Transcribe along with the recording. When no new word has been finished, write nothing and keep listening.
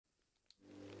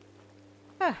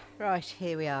Ah, right,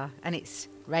 here we are. And it's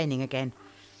raining again.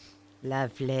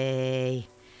 Lovely.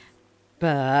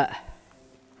 But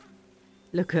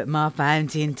look at my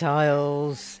fountain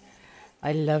tiles.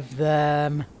 I love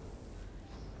them.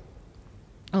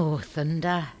 Oh,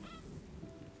 thunder.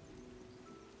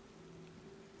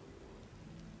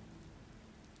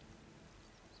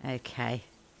 Okay.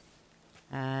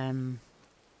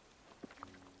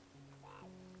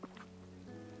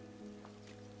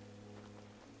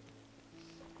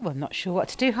 Well, I'm not sure what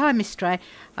to do. Hi, Miss Stray.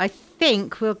 I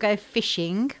think we'll go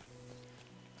fishing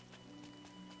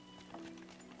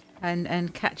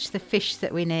and catch the fish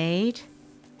that we need.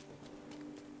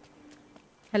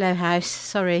 Hello, house.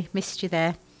 Sorry, missed you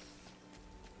there.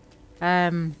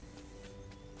 And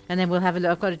then we'll have a look.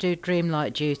 I've got to do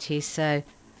Dreamlight duties, so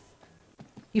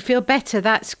you feel better?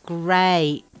 That's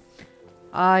great.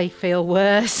 I feel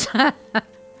worse.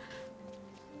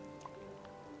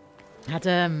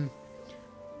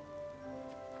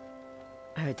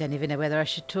 I don't even know whether I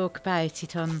should talk about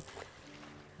it on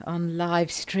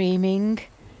live streaming.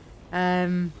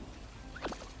 I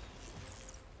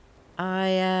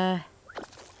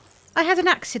had an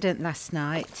accident last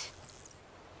night.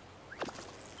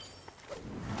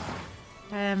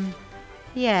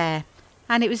 Yeah,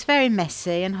 and it was very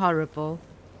messy and horrible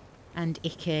and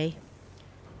icky.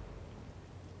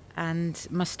 And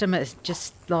my stomach's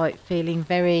just like feeling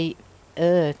very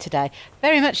today.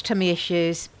 Very much tummy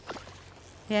issues.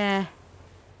 Yeah,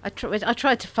 I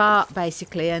tried to fart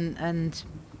basically, and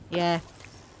yeah,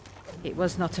 it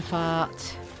was not a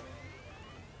fart.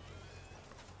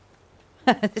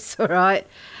 It's all right.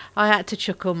 I had to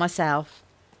chuckle myself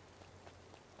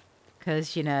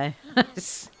because, you know,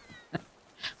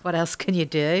 what else can you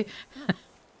do?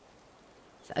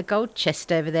 Is that a gold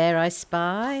chest over there I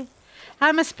spy? How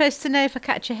am I supposed to know if I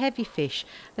catch a heavy fish?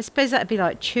 I suppose that'd be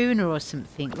like tuna or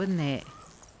something, wouldn't it?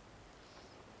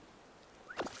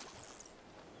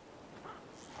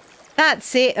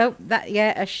 That's it. Oh,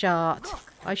 yeah, a shart.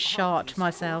 I shart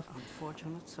myself.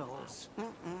 Unfortunate souls.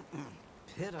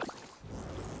 Pitiful.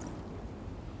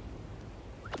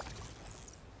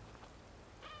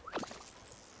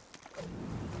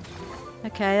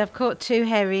 Okay, I've caught 2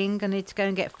 herring. I need to go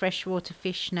and get freshwater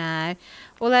fish now.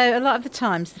 Although a lot of the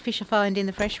times the fish I find in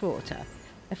the freshwater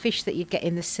are fish that you'd get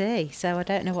in the sea. So I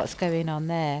don't know what's going on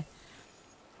there.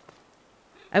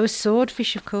 Oh, a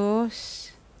swordfish, of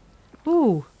course.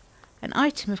 Ooh. An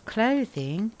item of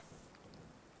clothing?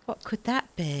 What could that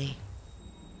be?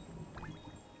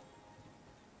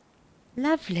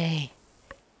 Lovely.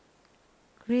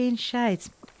 Green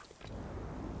shades.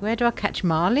 Where do I catch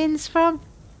marlins from?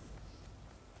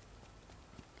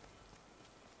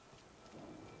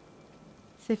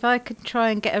 So if I could try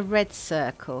and get a red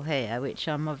circle here, which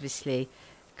I'm obviously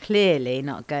clearly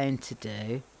not going to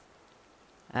do.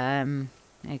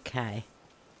 Okay.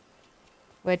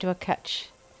 Where do I catch...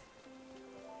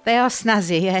 They are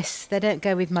snazzy, yes. They don't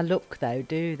go with my look, though,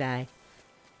 do they?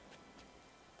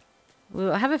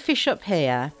 We'll have a fish up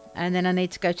here, and then I need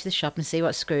to go to the shop and see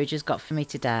what Scrooge has got for me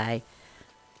today.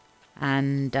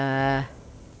 And I'm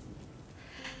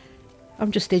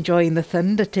just enjoying the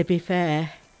thunder, to be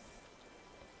fair.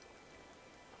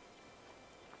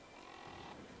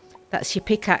 That's your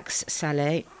pickaxe,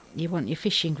 Sally. You want your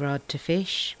fishing rod to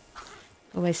fish.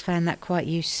 Always found that quite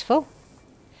useful.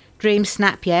 Dream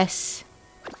snap, yes.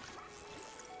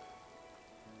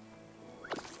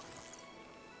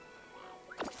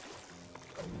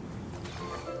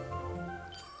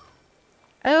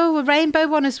 Oh, a rainbow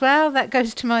one as well. That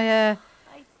goes to my,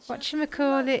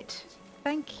 whatchamacallit.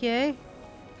 Thank you.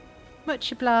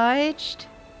 Much obliged.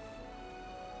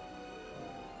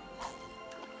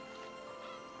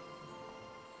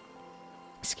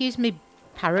 Excuse me,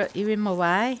 parrot, you're in my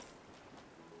way.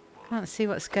 Can't see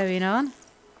what's going on.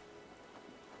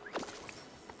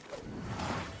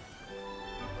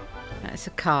 That's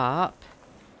a carp.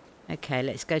 Okay,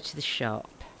 let's go to the shop.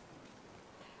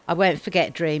 I won't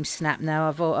forget Dream Snap now.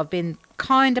 I've been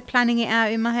kind of planning it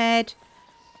out in my head.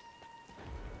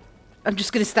 I'm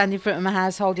just going to stand in front of my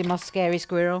house holding my scary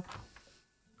squirrel.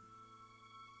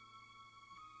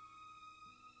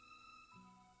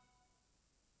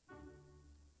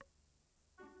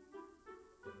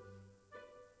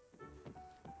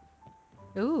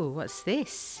 Ooh, what's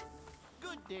this?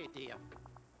 Good day, dear.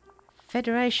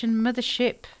 Federation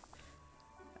Mothership.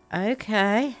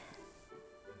 Okay.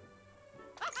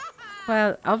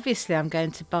 Well, obviously I'm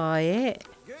going to buy it.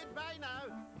 Goodbye now.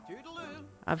 Toodaloo.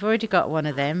 I've already got one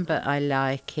of them, but I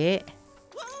like it.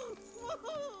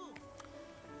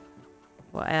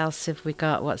 What else have we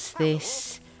got? What's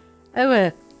this? Oh,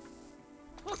 a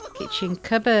Kitchen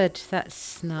cupboard.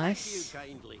 That's nice. Thank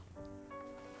you kindly.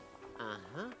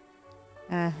 Uh-huh.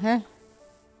 Uh-huh.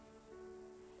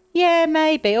 Yeah,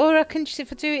 maybe. Or I can just,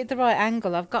 if I do it at the right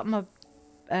angle, I've got my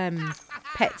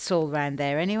pets all round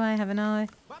there anyway, haven't I?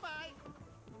 Bye-bye.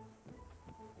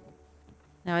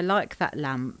 Now, I like that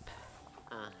lamp.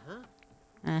 Uh-huh.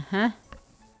 Uh-huh.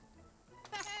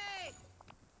 Hey!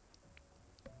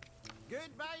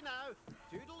 Goodbye now.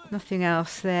 Toodaloo. Nothing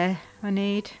else there I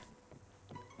need.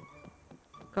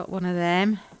 Got one of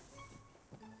them.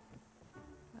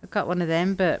 I've got one of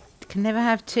them, but can never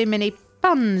have too many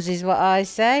buns, is what I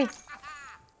say.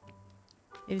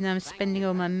 Even though I'm spending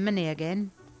all my money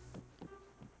again.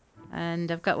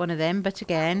 And I've got one of them, but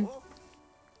again,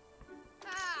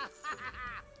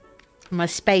 my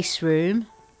space room.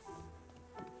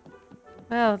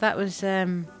 Well, that was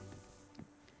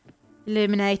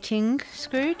illuminating,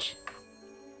 Scrooge.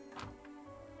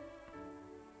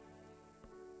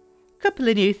 Couple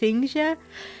of new things, yeah.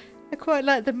 I quite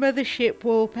like the mothership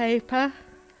wallpaper.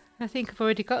 I think I've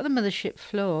already got the mothership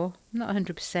floor. Not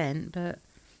 100%, but...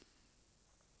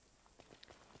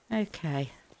 Okay.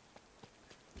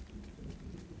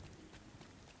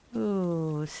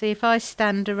 Ooh, see if I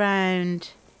stand around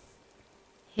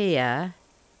here,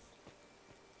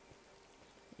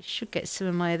 it should get some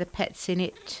of my other pets in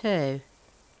it too.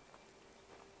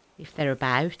 If they're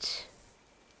about.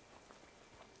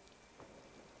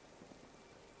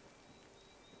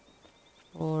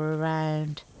 Or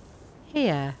around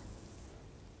here.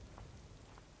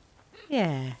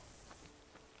 Yeah.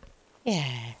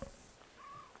 Yeah.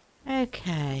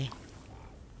 Okay.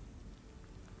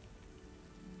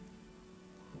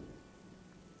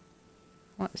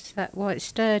 What's that white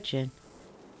sturgeon?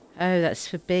 Oh, that's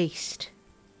for Beast.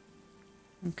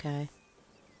 Okay.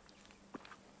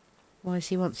 Why does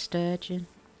he want sturgeon?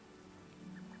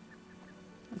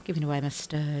 I'm giving away my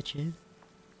sturgeon.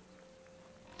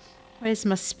 Where's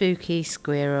my spooky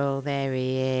squirrel? There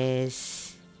he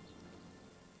is.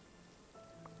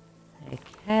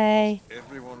 Okay.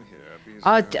 Everyone here be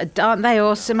Oh, aren't they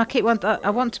awesome? I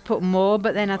want to put more,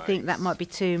 but then I think that might be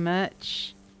too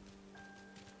much.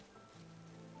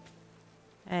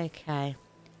 Okay.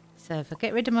 So if I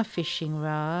get rid of my fishing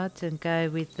rod and go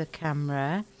with the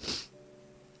camera.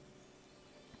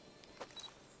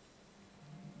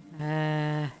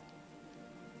 Well,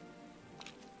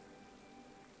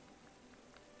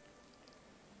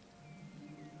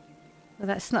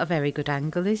 that's not a very good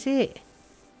angle, is it?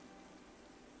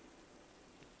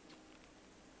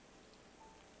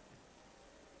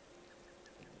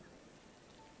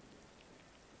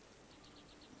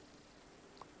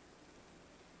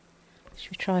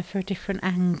 Should we try for a different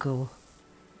angle?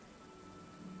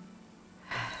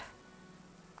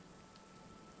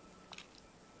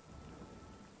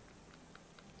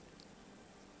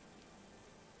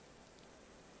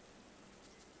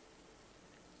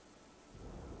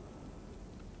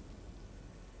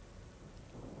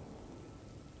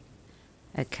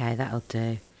 Okay, that'll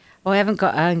do. Oh,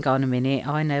 hang on a minute.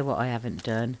 I know what I haven't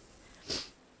done.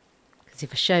 Because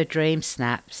if I show dream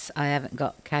snaps, I haven't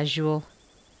got casual.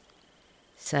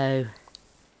 So,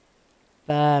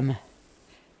 I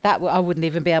wouldn't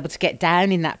even be able to get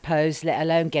down in that pose, let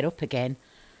alone get up again.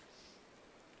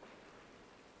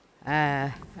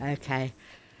 Okay.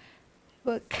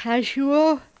 What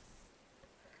casual?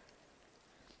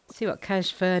 See what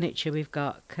cash furniture we've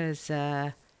got, because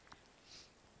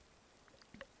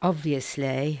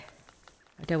obviously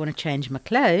I don't want to change my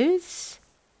clothes.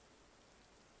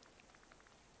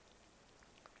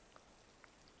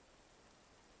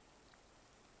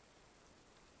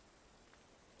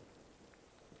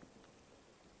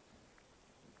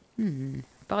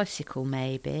 Bicycle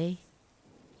maybe.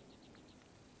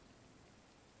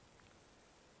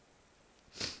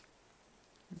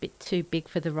 A bit too big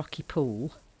for the rocky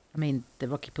pool. I mean, the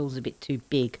rocky pool's a bit too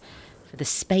big for the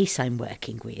space I'm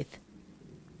working with.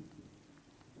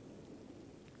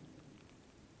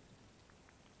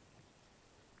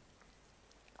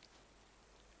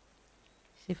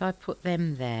 See if I put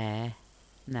them there.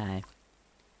 No.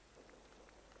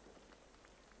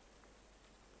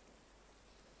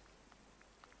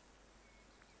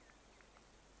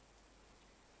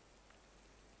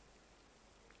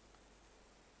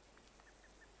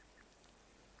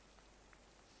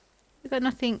 We've got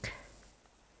nothing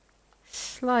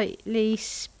slightly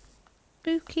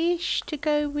spookish to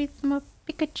go with my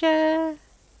picture.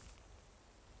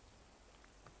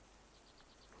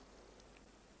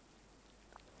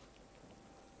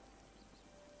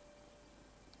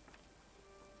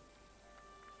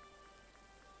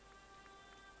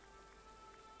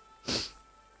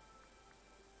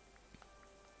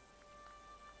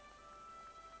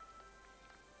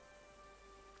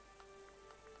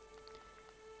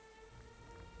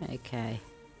 Okay.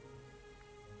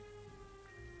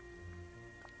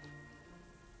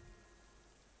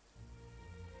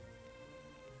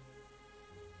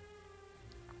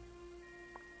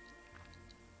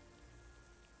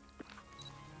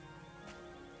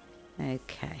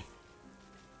 Okay.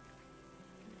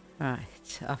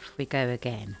 Right, off we go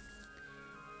again.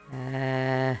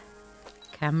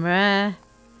 Camera.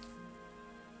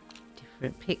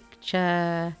 Different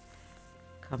picture.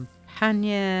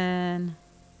 Companion.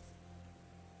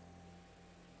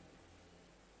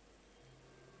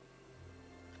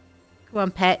 Come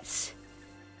on, pets.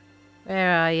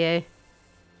 Where are you?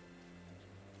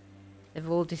 They've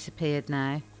all disappeared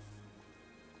now.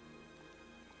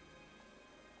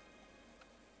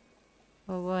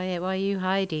 Well, why are you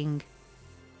hiding?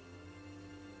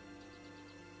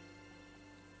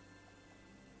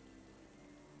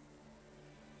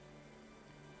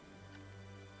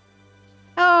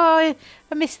 Oh,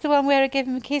 I missed the one where I gave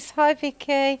him a kiss. Hi,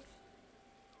 Vicky.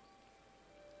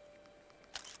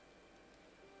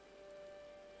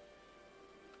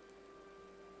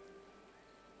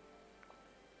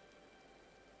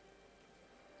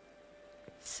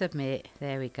 Submit.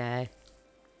 There we go.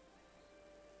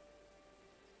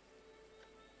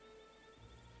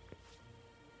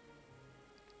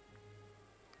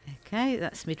 Okay,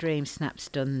 that's my dream snaps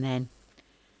done then.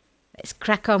 Let's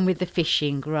crack on with the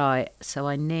fishing. Right, so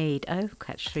I need... Oh,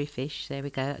 catch 3 fish. There we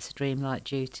go. That's a Dreamlight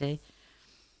duty.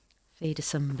 Feed a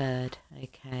sunbird.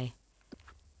 Okay.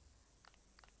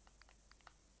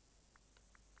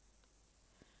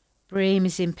 Bream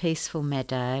is in Peaceful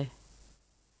Meadow.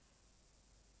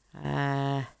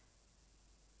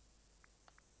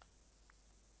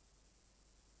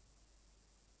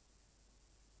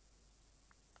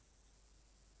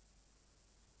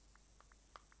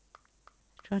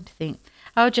 Trying to think.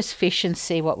 I'll just fish and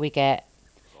see what we get.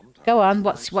 Go on.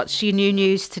 What's your new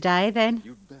news today then?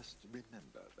 You'd best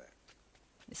remember that.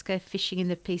 Let's go fishing in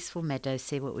the Peaceful Meadow.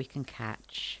 See what we can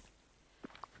catch.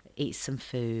 Eat some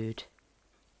food.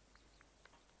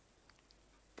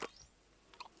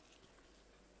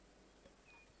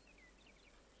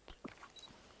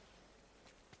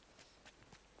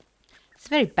 It's a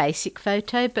very basic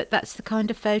photo, but that's the kind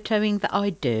of photoing that I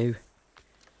do.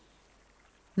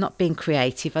 Not being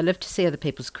creative. I love to see other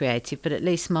people's creative, but at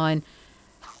least mine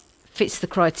fits the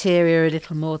criteria a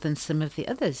little more than some of the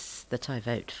others that I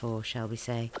vote for, shall we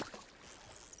say.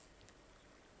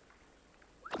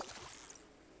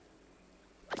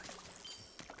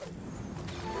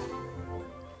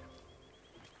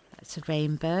 That's a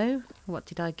rainbow. What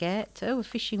did I get? Oh, a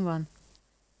fishing one.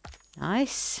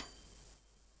 Nice.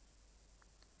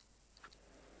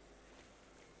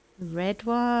 Red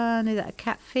one. Is that a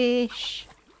catfish?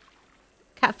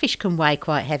 Catfish can weigh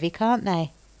quite heavy, can't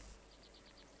they?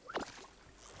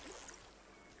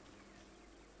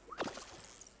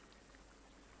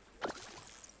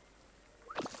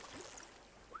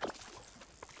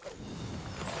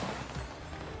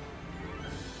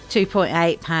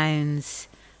 £2.8.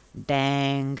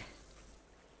 Dang.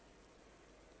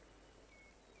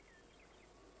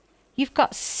 You've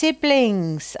got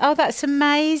siblings. Oh, that's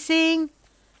amazing.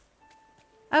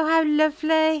 Oh, how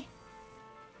lovely.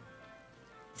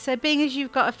 So being as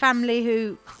you've got a family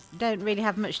who don't really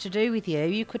have much to do with you,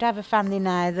 you could have a family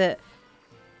now that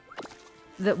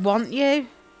want you.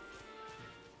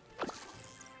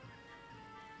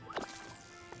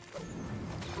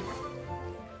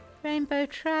 Rainbow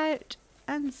trout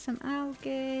and some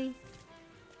algae.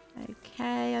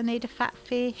 Okay, I need a fat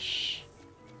fish.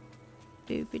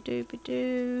 Dooby dooby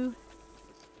doo.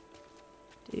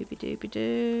 Dooby dooby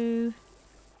doo.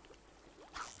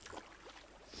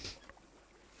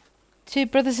 2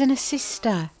 brothers and a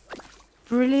sister.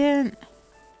 Brilliant.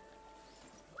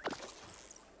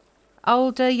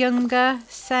 Older, younger,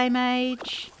 same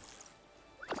age.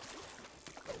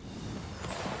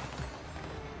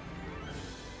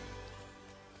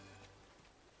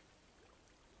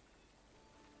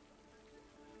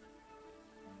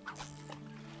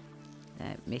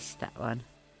 No, missed that one.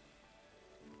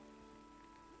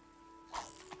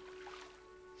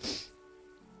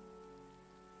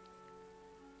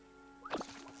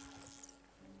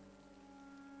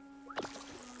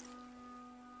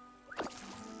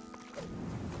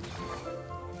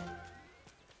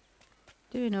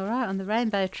 Doing all right on the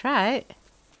rainbow trout.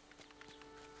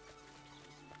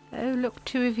 Oh, look,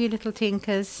 2 of you little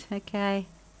tinkers. Okay.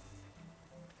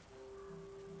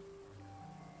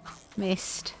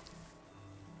 Missed.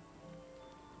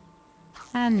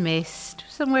 And missed.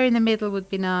 Somewhere in the middle would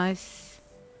be nice.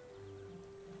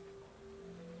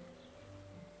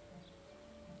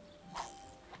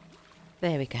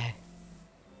 There we go.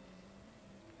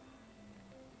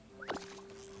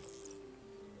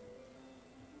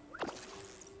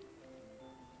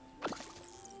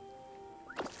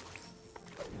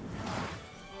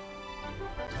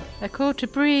 I caught a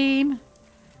bream.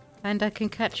 And I can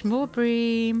catch more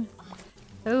bream.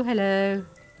 Oh, hello.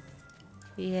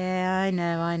 Yeah, I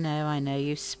know.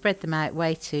 You've spread them out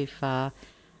way too far.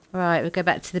 Right, we'll go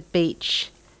back to the beach.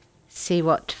 See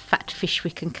what fat fish we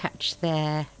can catch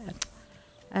there.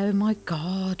 Oh my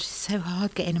god, so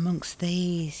hard getting amongst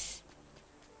these.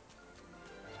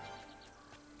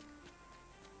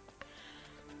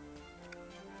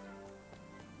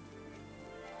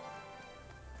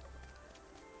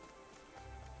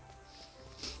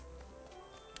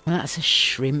 Well, that's a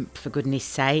shrimp, for goodness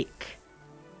sake.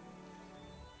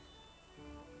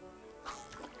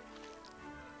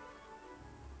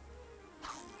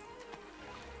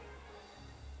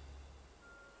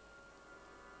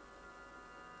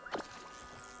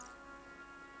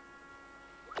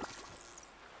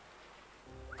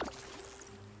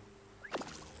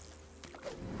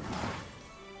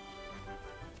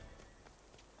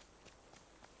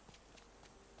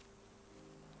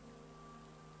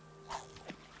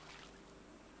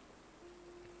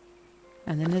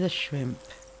 And another shrimp.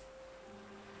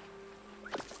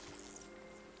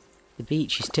 The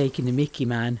beach is taking the mickey,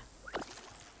 man.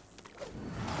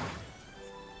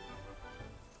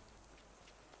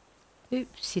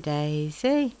 Oopsie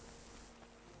daisy.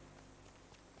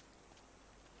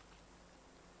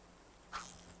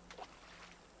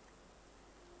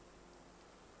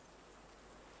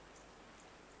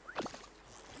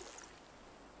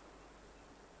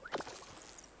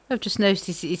 I've just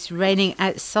noticed it's raining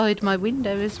outside my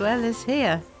window as well as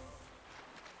here.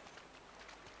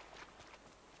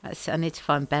 I need to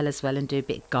find Belle as well and do a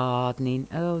bit of gardening.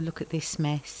 Oh, look at this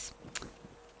mess.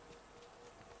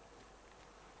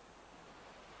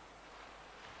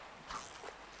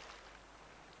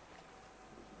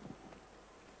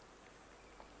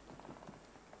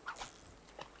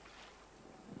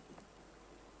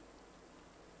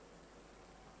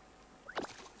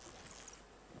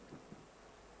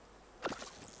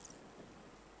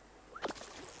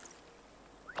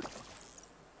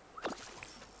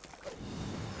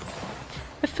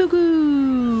 A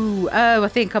fugu! Oh, I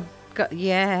think I've got...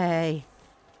 Yay.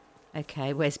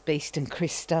 Okay, where's Beast and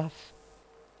Christoph?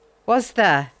 Was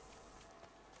there?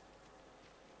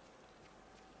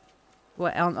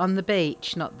 What, on the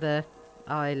beach, not the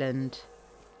island?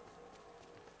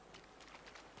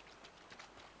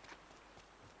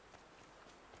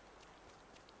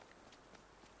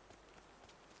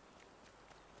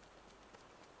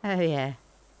 Oh, yeah.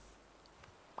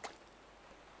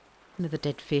 Another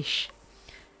dead fish.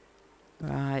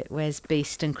 Right, where's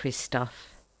Beast and Christoph?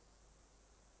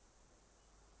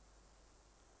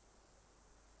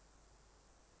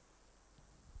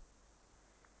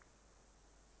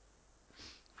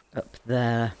 Up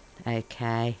there.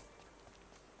 Okay.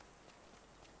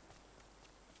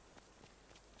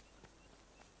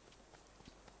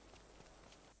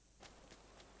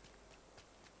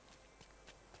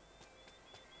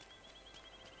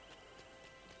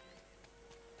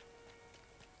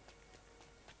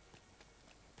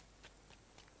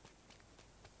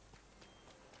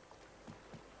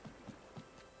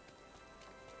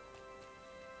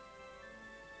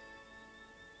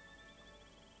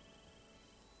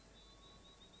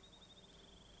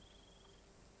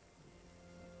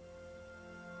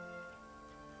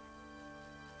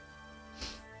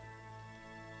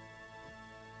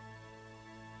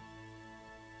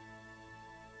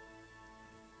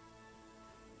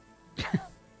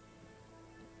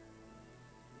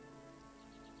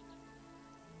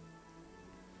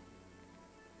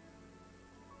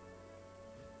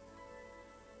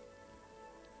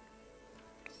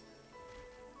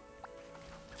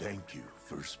 Thank you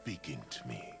for speaking to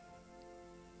me.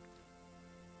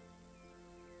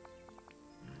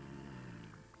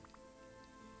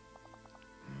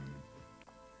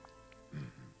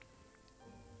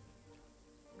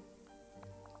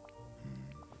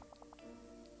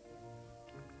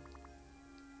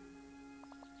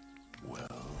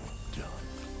 Well done.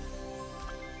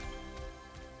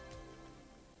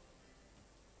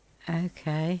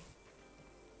 Okay.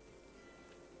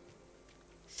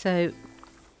 So,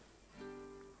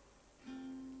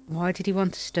 why did he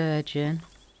want a sturgeon?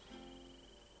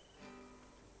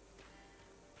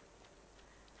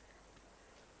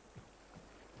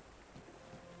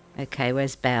 Okay,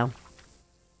 where's Belle?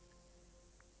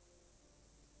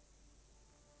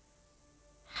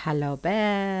 Hello,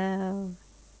 Belle.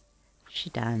 She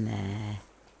down there.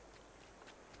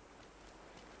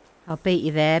 I'll beat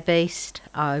you there, Beast.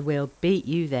 I will beat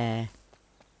you there.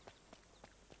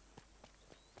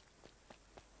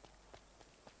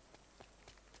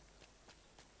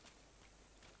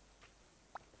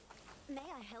 May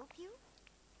I help you?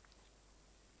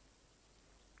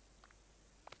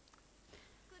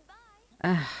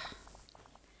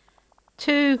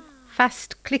 Too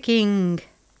fast clicking.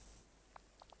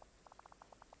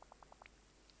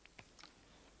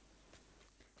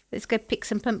 Let's go pick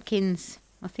some pumpkins.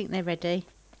 I think they're ready.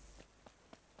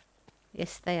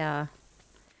 Yes, they are.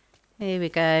 Here we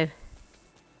go.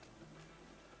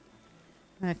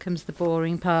 There comes the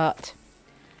boring part.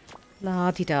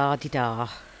 La-di-da-di-da.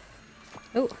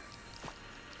 Oh.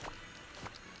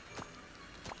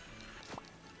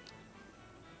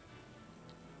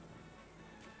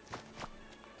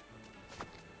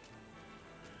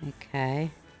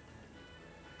 Okay.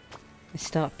 Let's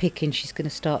start picking. She's going to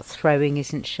start throwing,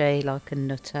 isn't she? Like a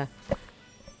nutter.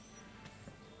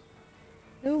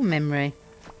 Oh, memory.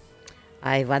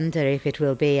 I wonder if it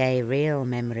will be a real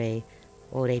memory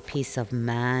or a piece of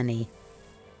money.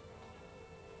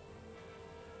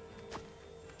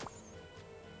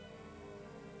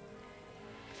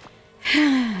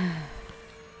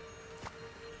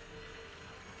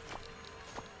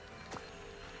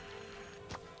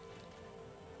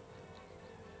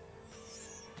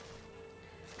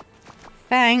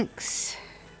 Thanks.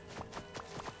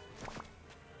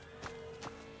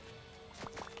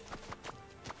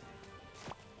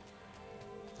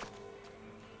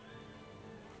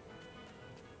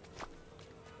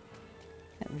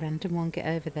 That random one, get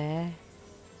over there.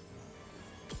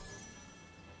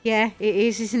 Yeah, it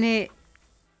is, isn't it?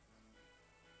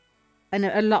 And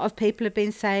a lot of people have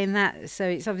been saying that, so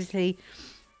it's obviously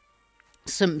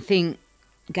something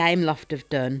Gameloft have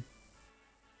done.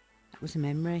 That was a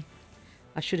memory.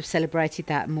 I should have celebrated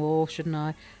that more, shouldn't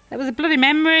I? That was a bloody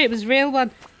memory. It was a real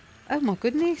one. Oh my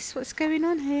goodness, what's going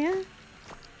on here?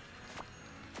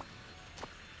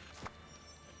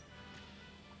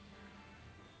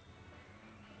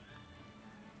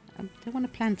 I don't want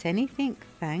to plant anything,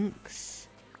 thanks.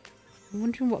 I'm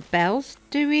wondering what Belle's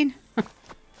doing.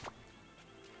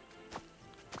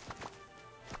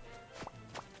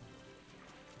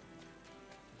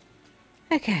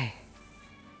 Okay.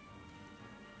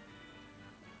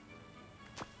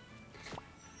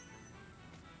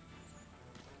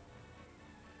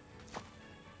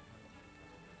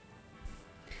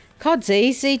 Cod's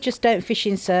easy, just don't fish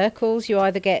in circles. You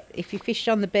either get, if you fish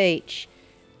on the beach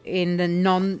in the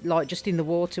like just in the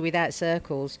water without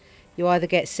circles, you either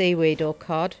get seaweed or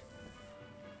cod.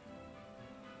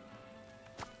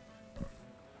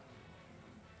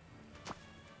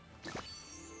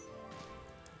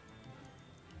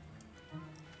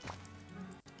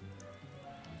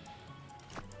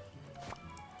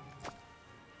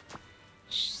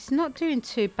 She's not doing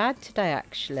too bad today,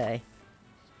 actually.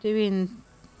 Doing,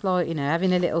 like, you know,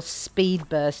 having a little speed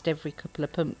burst every couple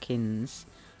of pumpkins.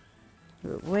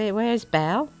 Where's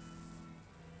Belle?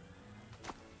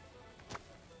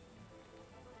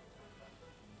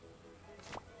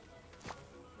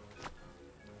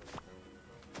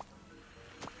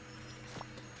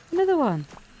 Another one.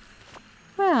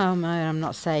 Well, I'm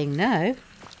not saying no.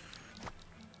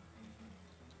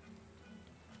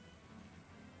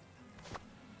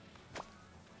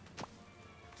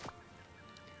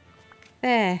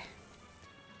 There.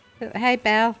 Hey,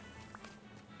 Belle.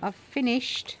 I've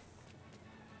finished.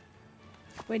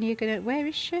 When are you gonna... Where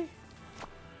is she?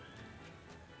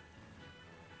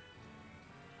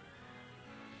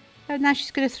 Oh, now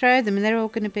she's gonna throw them and they're all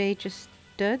gonna be just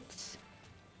duds.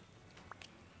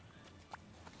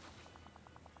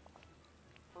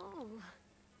 Oh.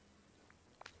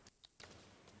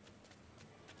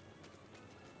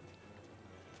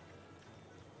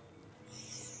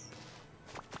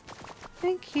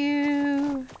 Thank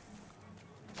you.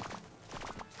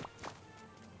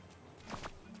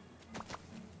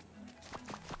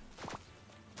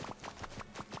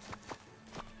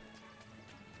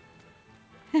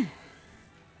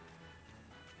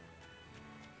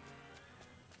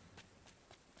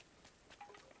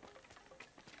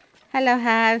 Hello,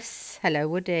 house. Hello,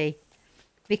 Woody.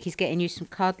 Vicky's getting you some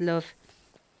cod, love.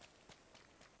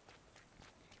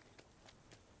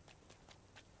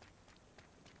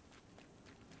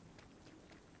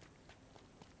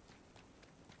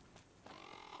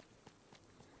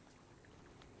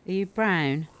 Are you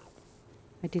brown?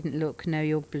 I didn't look. No,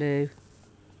 you're blue.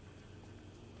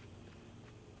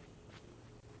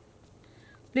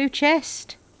 Blue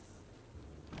chest.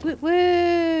 Woo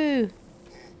woo!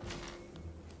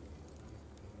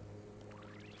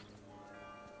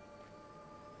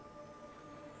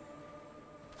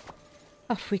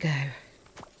 Off we go.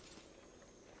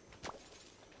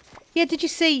 Yeah, did you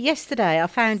see yesterday? I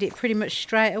found it pretty much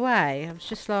straight away. I was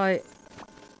just like,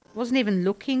 wasn't even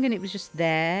looking and it was just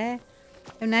there.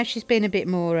 And now she's been a bit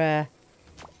more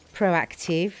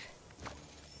proactive.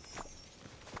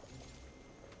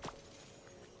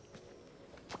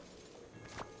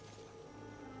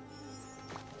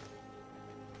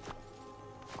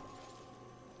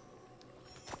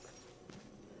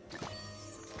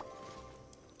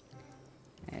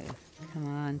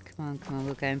 on, come on, come on.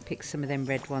 We'll go and pick some of them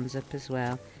red ones up as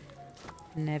well.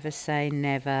 Never say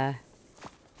never.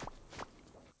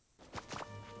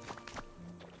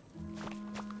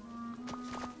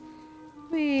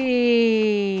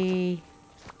 Whee!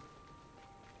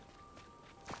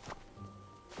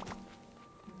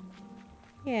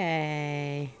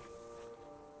 Yay!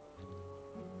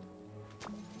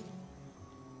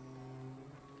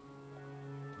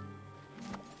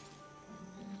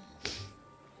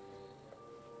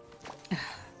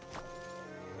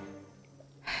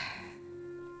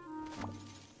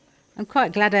 I'm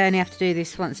quite glad I only have to do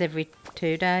this once every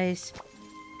 2 days.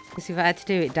 Because if I had to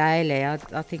do it daily, I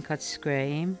think I'd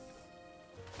scream.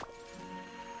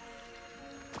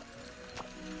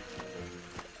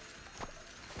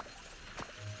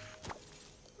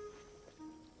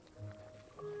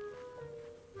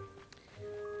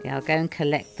 Yeah, I'll go and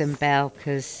collect them, Belle,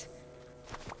 because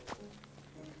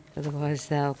otherwise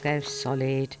they'll go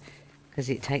solid. Because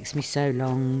it takes me so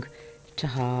long to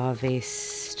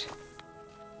harvest.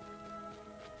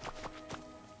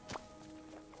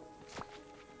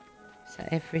 So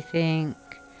everything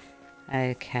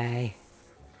okay.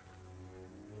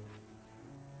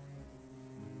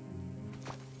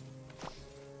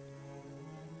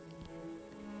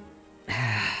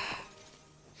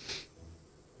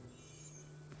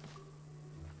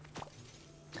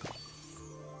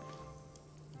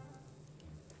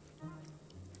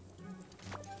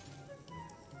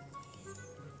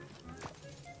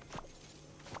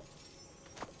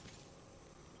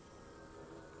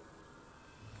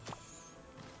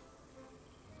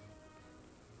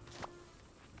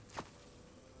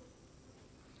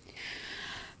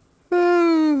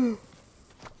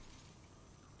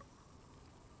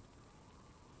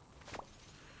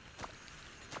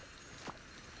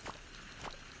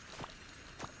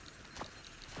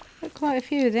 Got quite a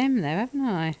few of them though, haven't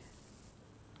I?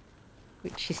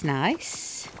 Which is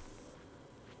nice.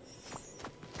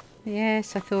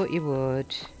 Yes, I thought you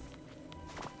would.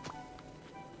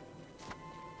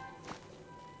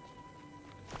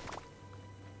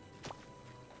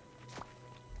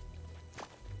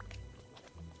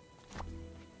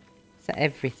 Is that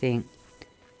everything?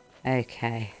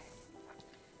 Okay.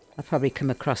 I'll probably come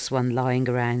across one lying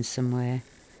around somewhere.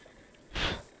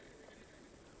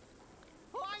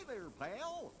 Hi there,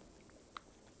 pal.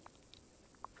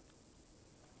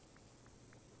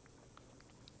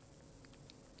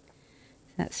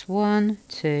 That's 1,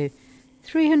 2,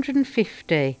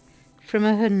 350 from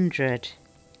 100.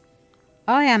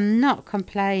 I am not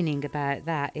complaining about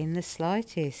that in the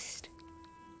slightest.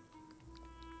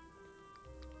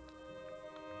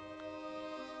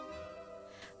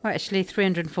 Well, actually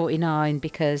 349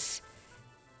 because...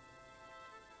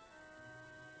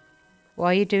 Why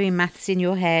are you doing maths in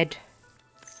your head?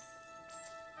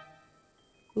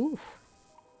 Ooh,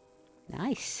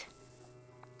 nice.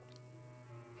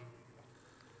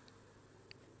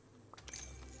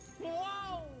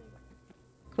 Whoa!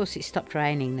 Of course it stopped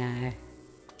raining now.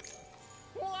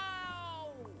 Whoa!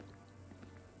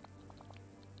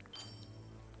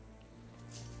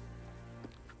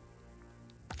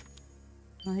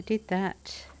 I did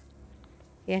that.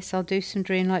 Yes, I'll do some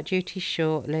Dreamlight duties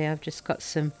shortly. I've just got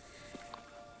some...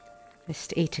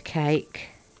 Just eat a cake.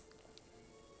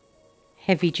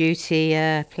 Heavy duty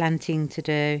planting to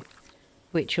do,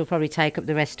 which will probably take up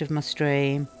the rest of my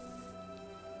stream.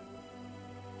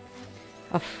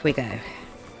 Off we go.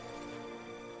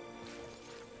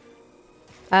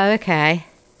 Oh, okay.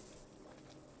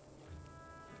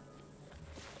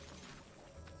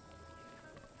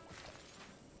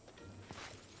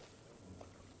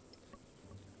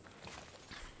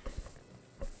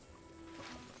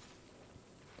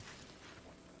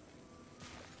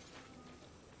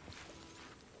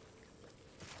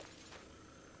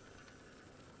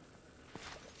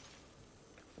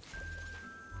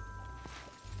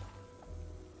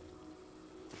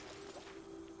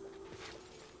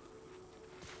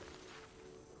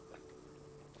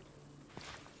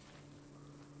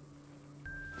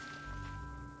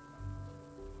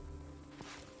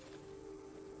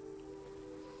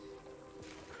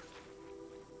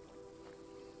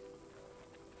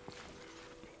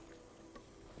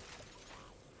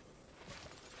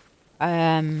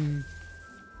 Um,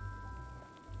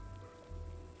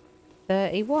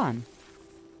 31.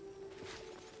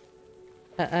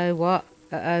 Uh-oh, what?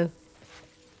 Uh-oh.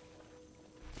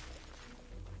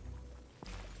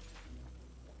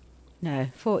 No,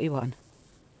 41.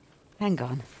 Hang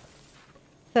on.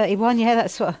 31, yeah,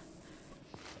 that's what...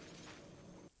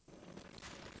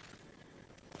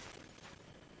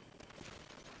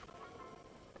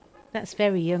 That's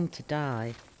very young to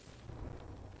die.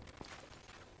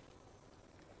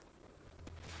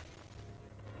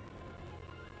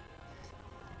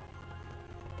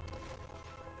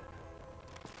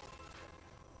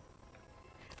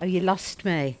 Oh, you lost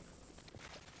me.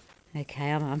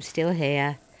 Okay, I'm still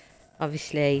here.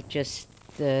 Obviously, just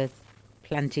the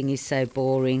planting is so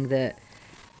boring that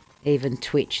even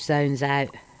Twitch zones out.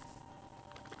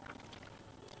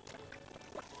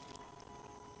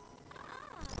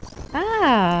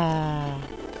 Ah!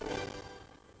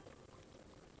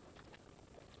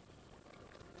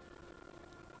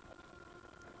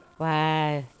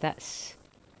 Wow, that's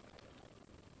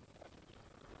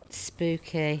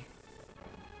spooky.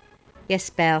 Yes,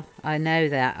 Belle, I know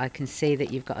that. I can see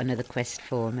that you've got another quest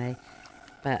for me.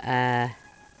 But, I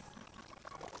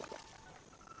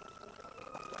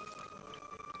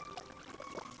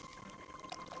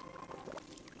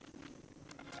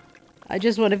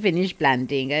just want to finish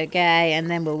planting, okay? And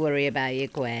then we'll worry about your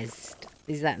quest.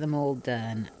 Is that them all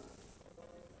done?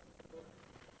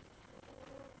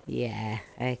 Yeah,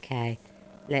 okay.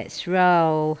 Let's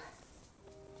roll.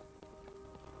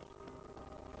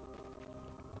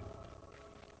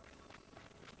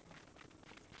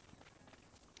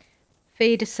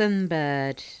 Feed a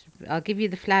sunbird. I'll give you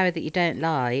the flower that you don't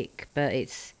like, but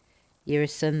you're a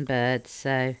sunbird,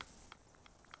 so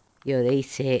you'll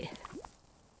eat it.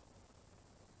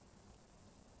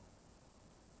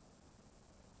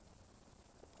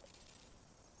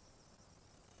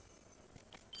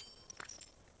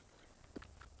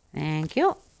 Thank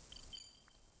you.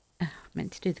 Oh,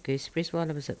 meant to do the gooseberries while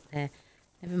I was up there.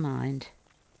 Never mind.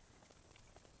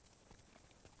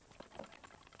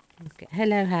 Okay.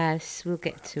 Hello, house. We'll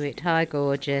get to it. Hi,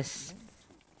 gorgeous.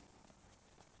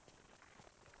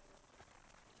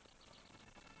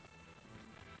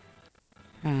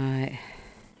 Right.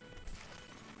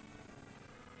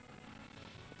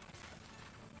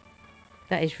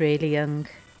 That is really young.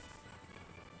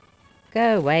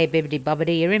 Go away, bibbidi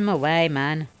bobbidi. You're in my way,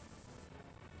 man.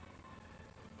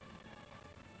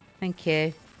 Thank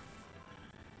you.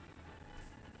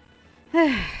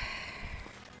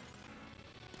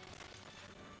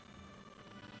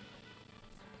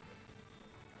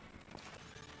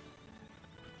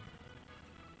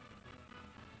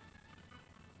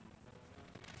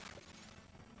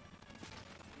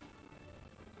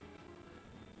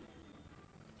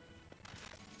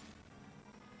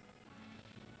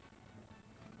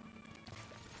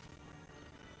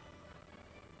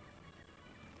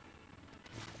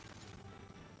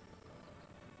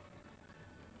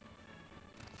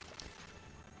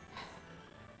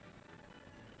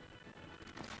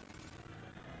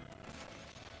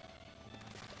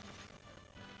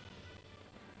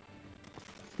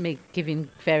 Me giving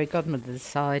fairy godmother the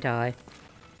side eye.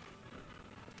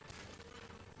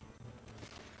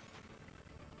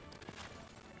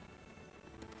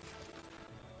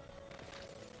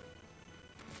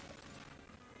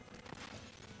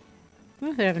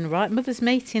 Oh, they're having a right mother's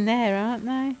meeting there, aren't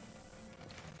they?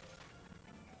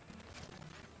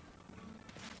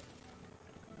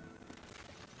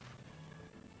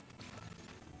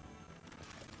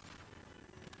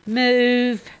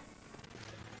 Move!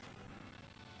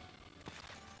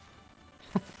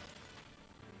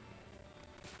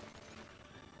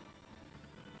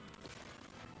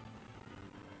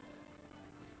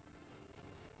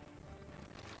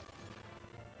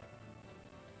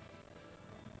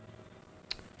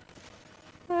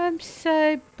 I'm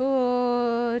so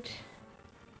bored.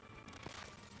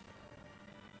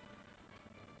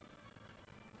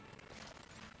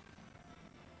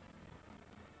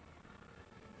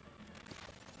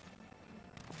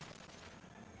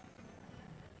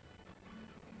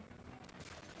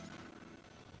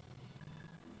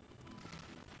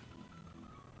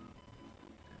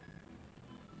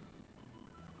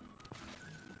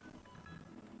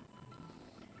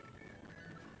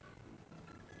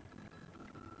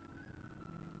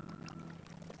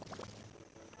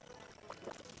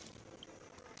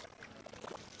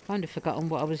 Kind of forgotten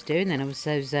what I was doing then. I was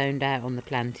so zoned out on the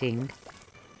planting.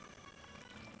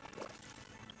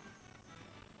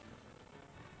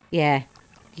 Yeah,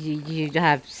 you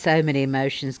have so many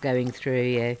emotions going through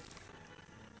you.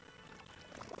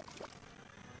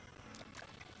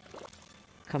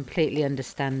 Completely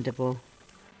understandable.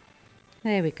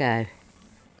 There we go.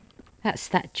 That's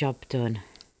that job done.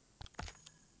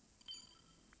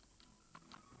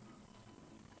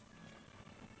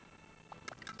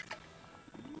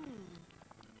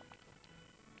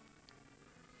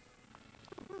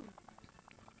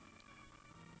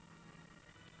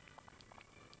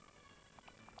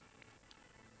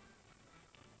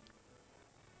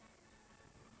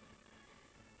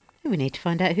 We need to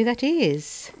find out who that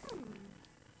is.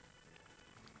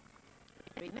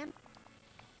 Remember.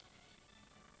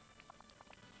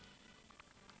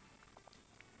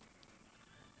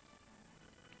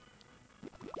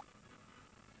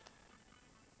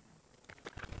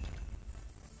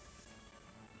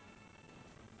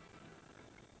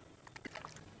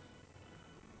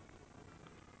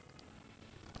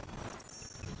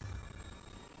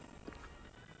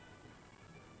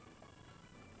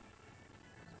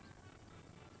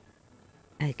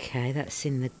 Okay, that's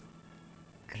in the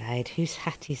glade. Whose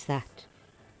hat is that?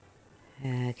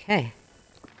 Okay.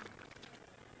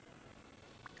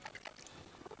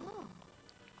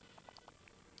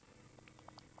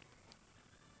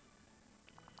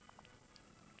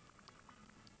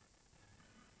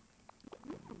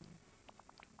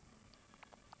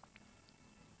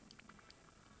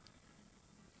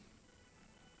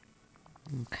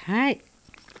 Okay.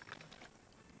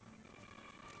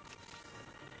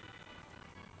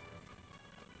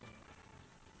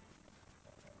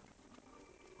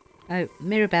 Oh,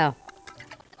 Mirabelle.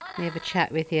 Let me have a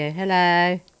chat with you.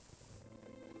 Hello.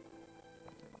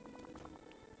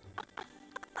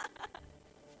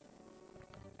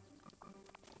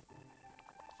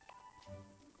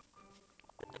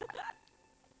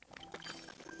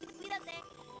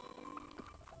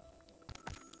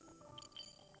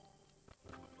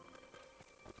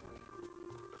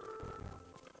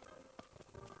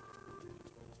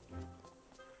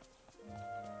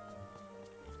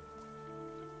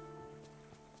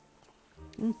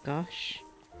 Oh gosh.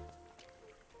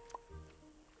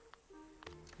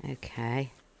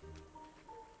 Okay.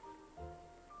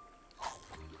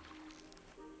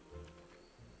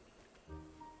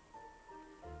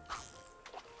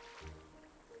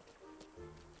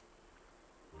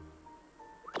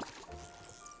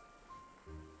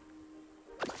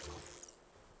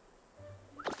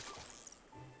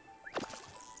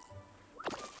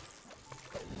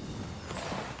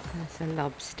 That's a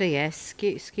lobster, yes.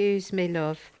 Excuse me,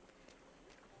 love.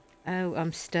 Oh,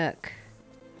 I'm stuck.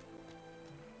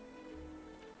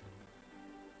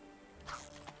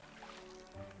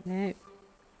 No.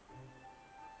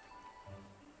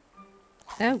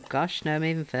 Oh gosh, no, I'm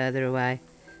even further away.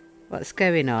 What's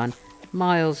going on?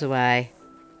 Miles away.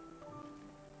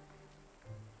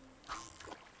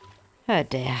 Oh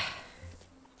dear.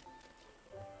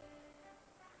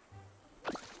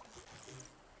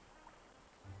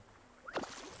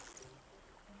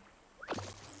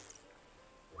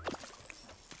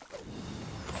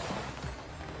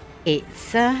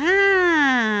 It's a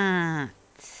hat.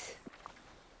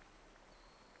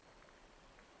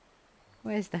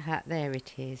 Where's the hat? There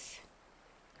it is.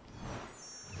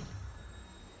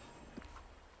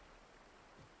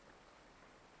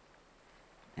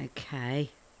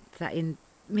 Okay. Is that in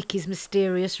Mickey's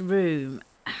mysterious room?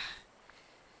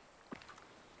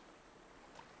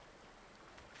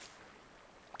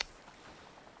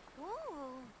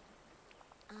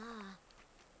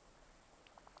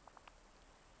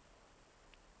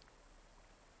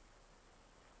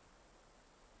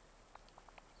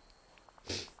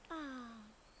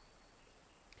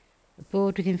 A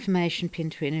board with information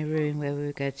pinned to it in a room where we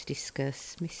were going to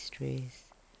discuss mysteries.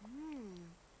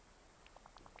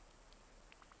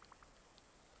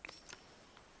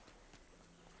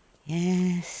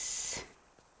 Yes.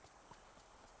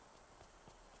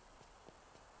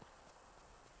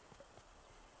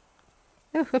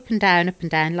 Oh, up and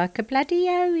down like a bloody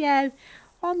yo-yo.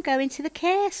 I'm going to the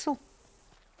castle.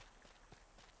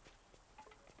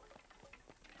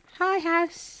 Hi,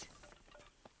 house.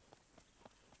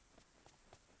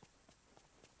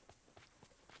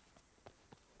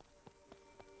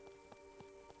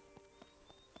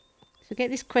 So get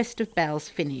this quest of bells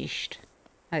finished,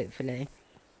 hopefully.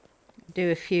 Do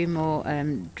a few more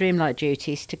Dreamlight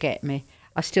duties to get me.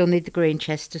 I still need the green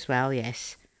chest as well,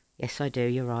 yes. Yes, I do,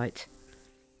 you're right.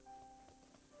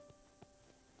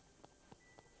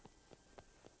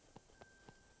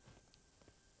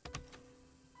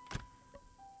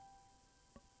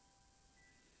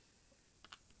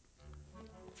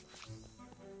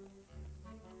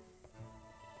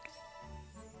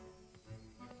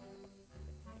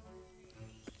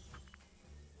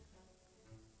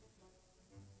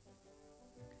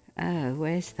 Oh,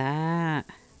 where's that?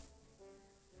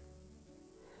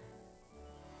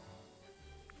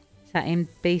 Is that in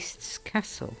Beast's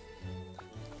castle?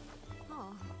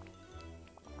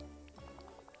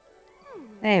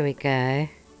 There we go.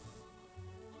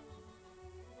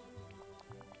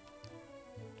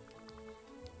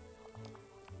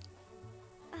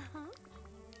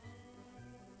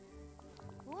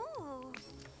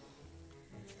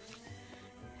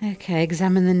 Okay,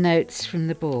 examine the notes from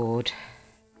the board.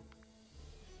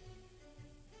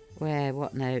 Where?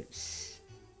 What notes?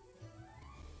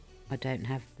 I don't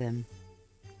have them.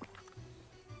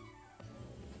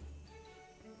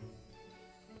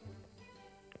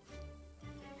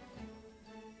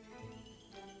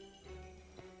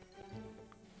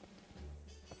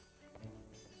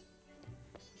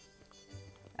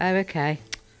 Oh, okay.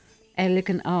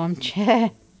 Elegant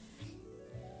armchair.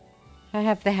 I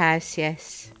have the house,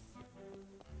 yes.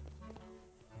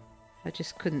 I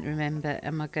just couldn't remember.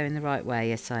 Am I going the right way?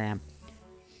 Yes, I am.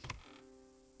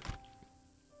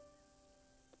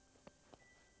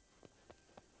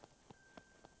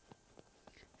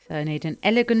 So I need an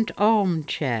elegant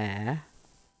armchair.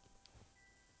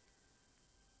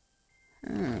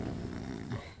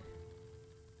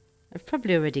 I've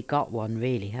probably already got one,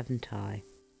 really, haven't I?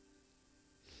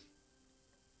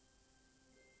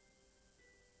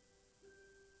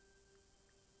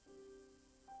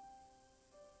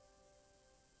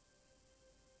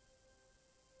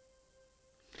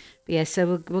 But yeah,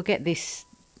 so we'll get this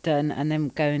done and then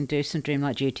go and do some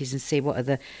Dreamlight duties and see what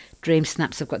other dream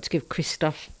snaps I've got to give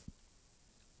Christoph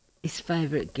his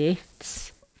favourite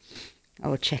gifts.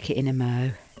 I'll check it in a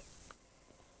mo.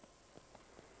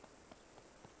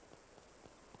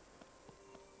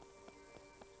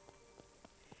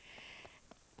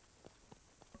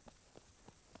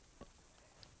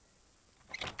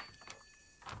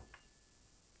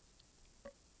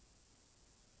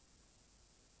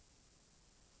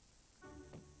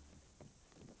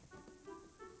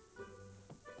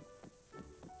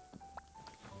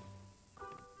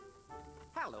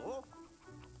 Hello.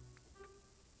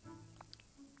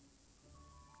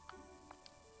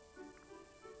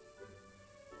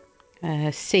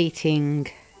 Seating.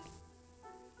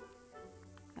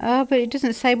 Oh, but it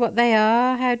doesn't say what they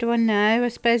are. How do I know? I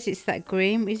suppose it's that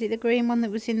green. Is it the green one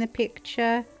that was in the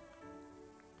picture?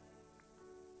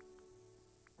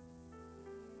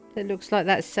 That looks like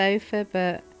that sofa,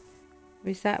 but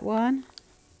is that one?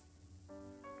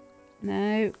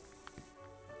 No.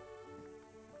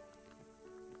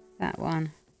 That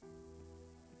one.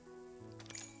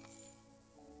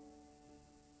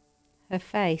 Her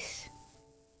face.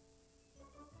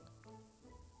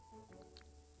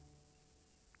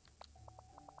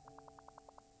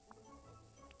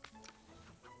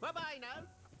 Bye-bye now.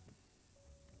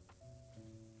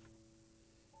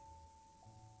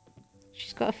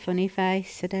 She's got a funny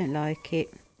face. I don't like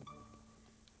it.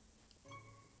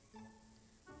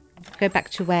 Go back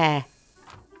to where?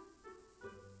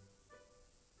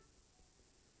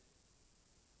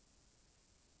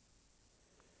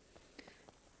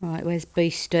 Right, where's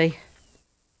Beastie?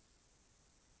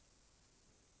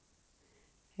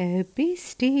 Oh,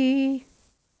 Beastie.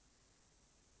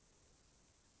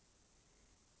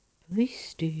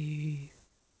 Beastie.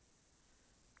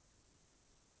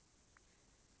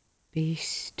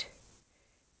 Beast.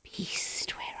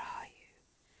 Beast, where are you?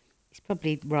 He's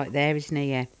probably right there, isn't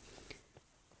he? Yeah.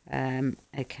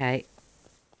 Okay.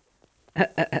 Can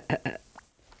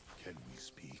we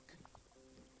speak?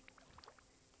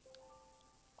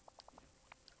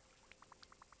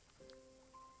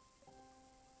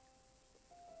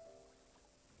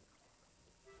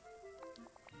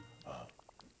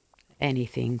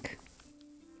 Anything.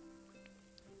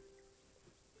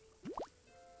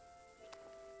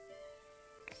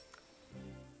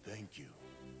 Thank you.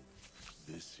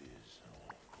 This is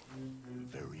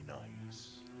very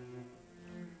nice.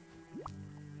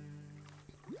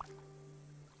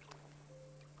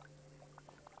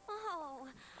 Oh,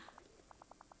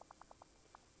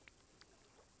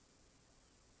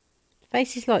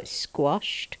 Face is like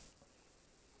squashed.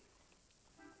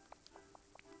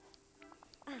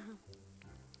 uh-huh.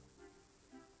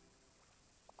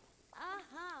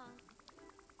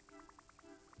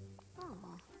 Oh.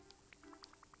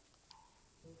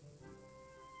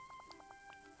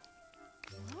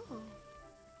 Oh.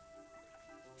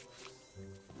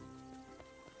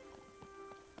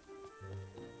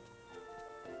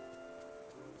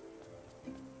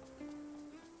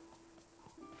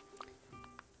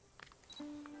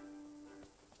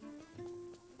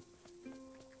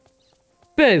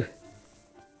 Boo!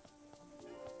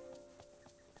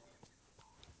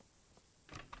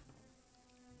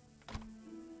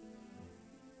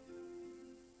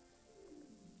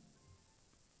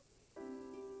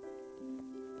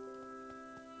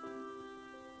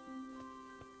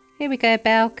 Here we go,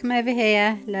 Belle. Come over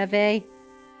here, lovey.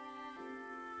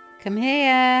 Come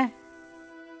here.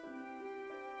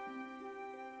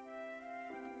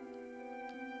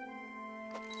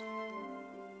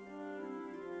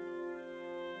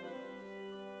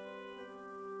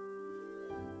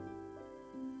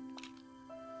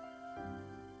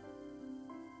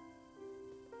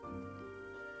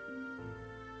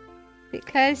 Bit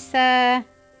closer.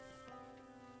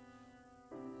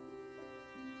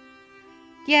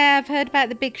 Yeah, I've heard about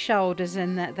the big shoulders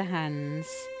and the hands.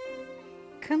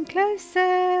 Come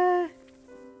closer.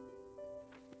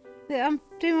 I'm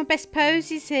doing my best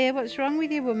poses here. What's wrong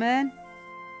with you, woman?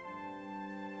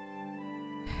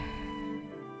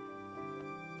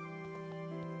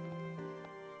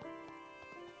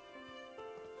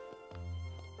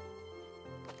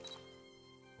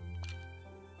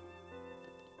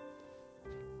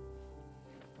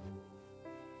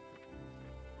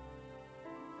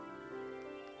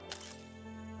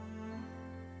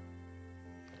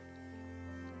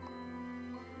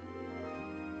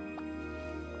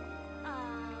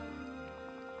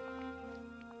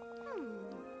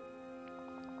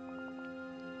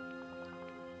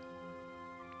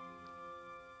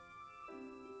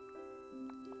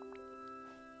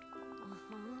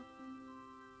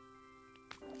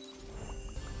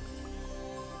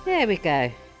 There we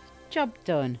go. Job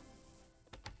done.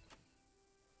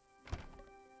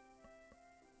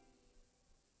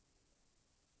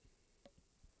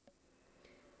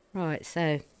 Right,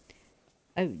 so...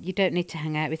 Oh, you don't need to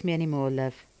hang out with me anymore,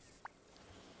 love.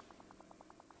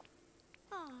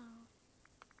 Oh.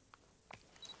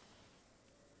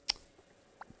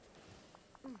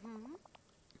 Mm-hmm.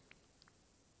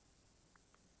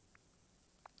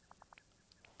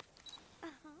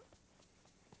 Uh-huh.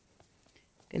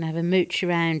 Gonna have a mooch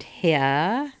around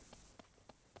here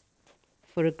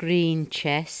for a green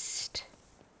chest.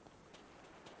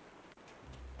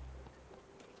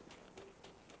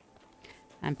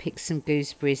 And pick some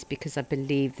gooseberries because I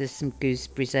believe there's some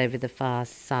gooseberries over the far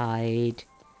side.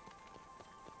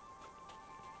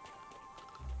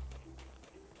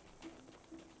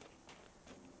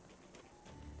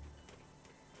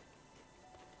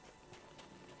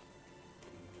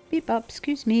 Beep up,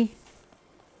 excuse me.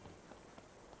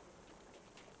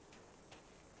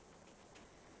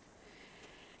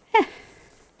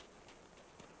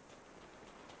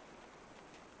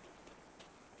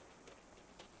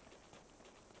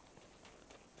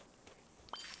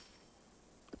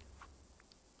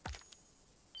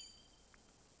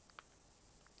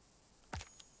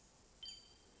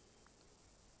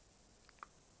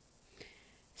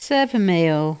 Serve a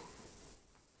meal.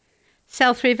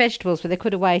 Sell 3 vegetables, but they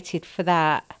could have waited for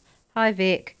that. Hi,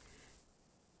 Vic.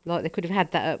 Like, they could have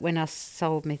had that up when I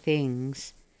sold me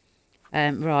things.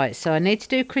 Right, so I need to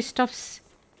do Christoph's.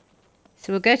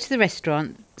 So we'll go to the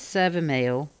restaurant, serve a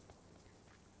meal.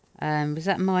 Was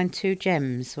that mine 2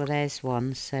 gems? Well, there's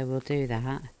one, so we'll do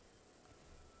that.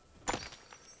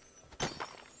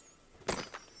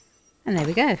 And there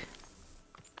we go.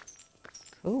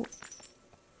 Cool.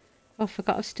 Oh, I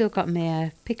forgot I've still got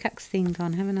my pickaxe thing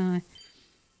on, haven't I?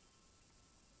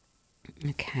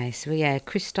 Okay, so yeah,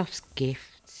 Christoph's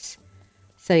gifts.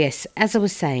 So yes, as I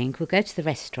was saying, we'll go to the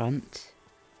restaurant.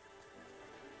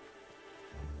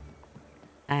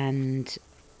 And,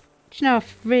 do you know,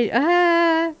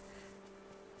 I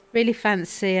really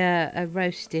fancy a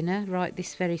roast dinner right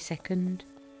this very second.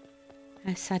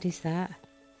 How sad is that?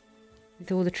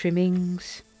 With all the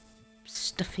trimmings,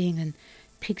 stuffing and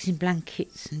pigs in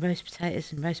blankets and roast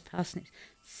potatoes and roast parsnips,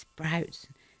 sprouts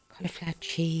and cauliflower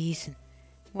cheese and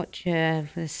what you have,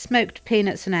 smoked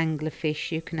peanuts and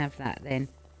anglerfish. You can have that then.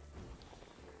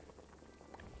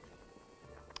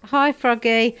 Hi,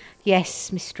 Froggy.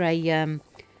 Yes, Miss Ray.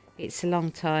 It's a long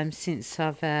time since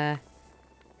I've had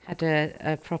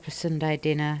a proper Sunday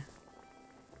dinner.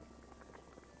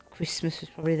 Christmas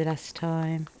was probably the last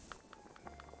time.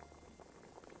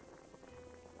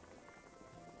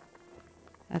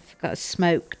 I forgot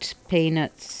smoked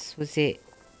peanuts, was it?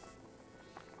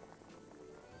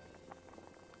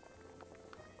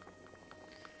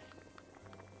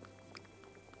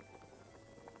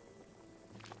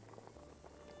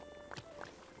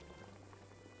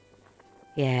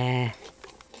 Yeah.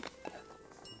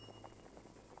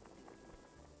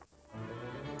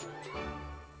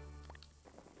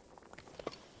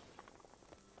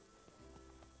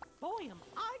 Boy, am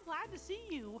I glad to see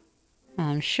you.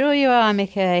 I'm sure you are,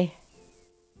 Mickey.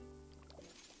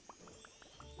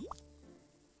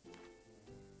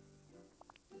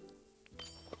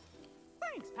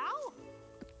 Thanks, pal.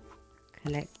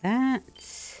 Collect that.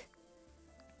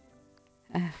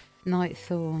 Night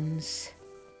thorns.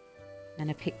 And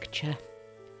a picture.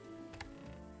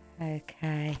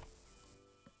 Okay.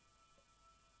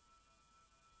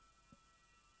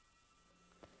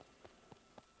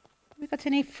 We got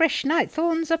any fresh night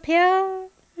thorns up here?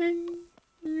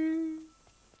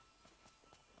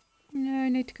 No, I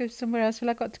need to go somewhere else.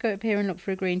 Well, I got to go up here and look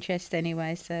for a green chest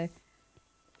anyway, so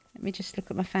let me just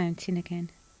look at my fountain again.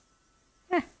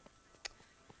 Ah.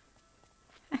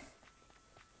 Ah.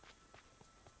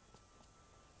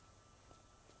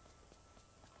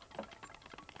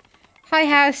 Hi,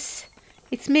 house.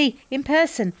 It's me, in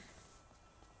person.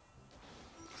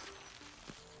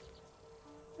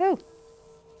 Oh.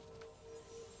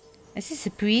 Is this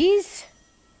a breeze?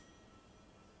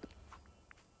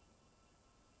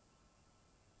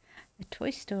 A Toy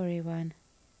Story one.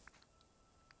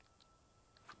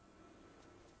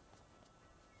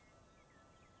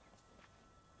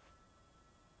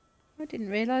 I didn't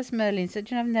realise Merlin's.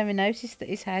 I've never noticed that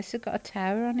his house had got a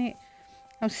tower on it.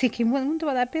 I was thinking, I wonder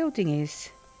what that building is.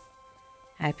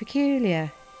 How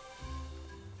peculiar.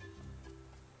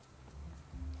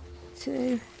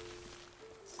 2.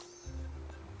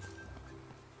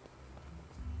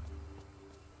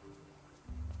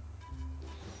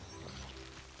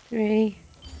 3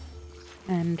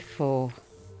 and 4.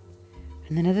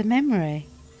 And another memory.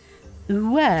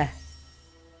 Ooh.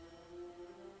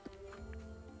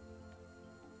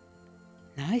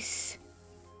 nice.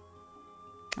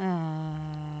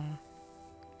 Ah.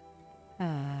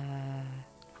 Ah.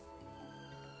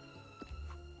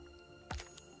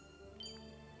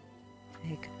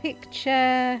 Take a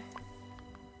picture.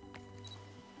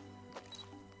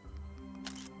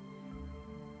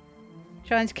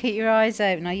 Trying to keep your eyes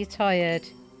open. Are you tired?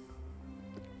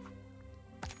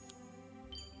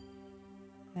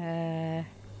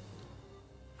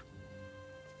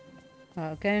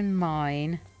 I'll go and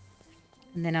mine,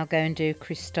 and then I'll go and do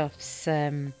Christoph's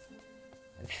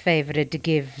favourite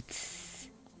gifts,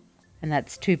 and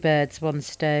that's 2 birds, 1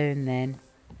 stone then.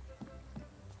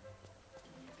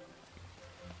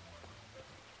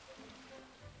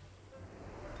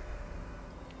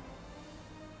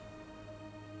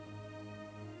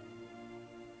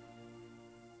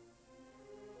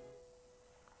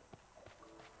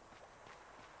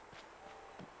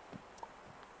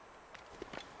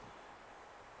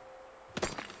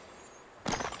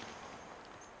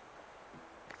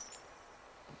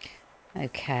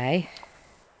 Okay.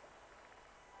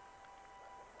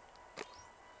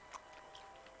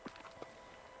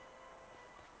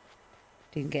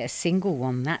 Didn't get a single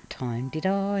one that time, did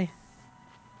I?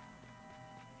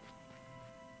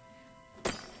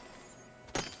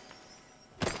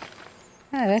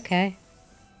 Oh, okay.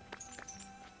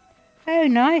 Oh,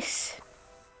 nice.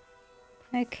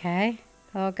 Okay.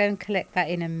 I'll go and collect that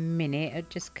in a minute. I'll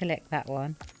just collect that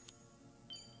one.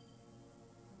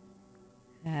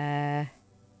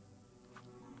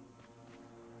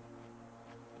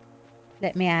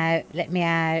 Let me out, let me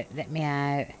out, let me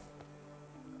out.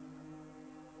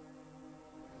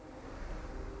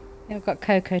 I've got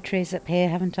cocoa trees up here,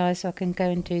 haven't I? So I can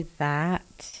go and do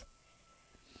that.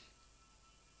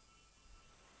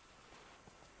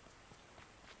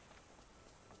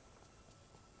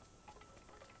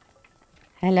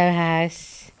 Hello,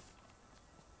 house.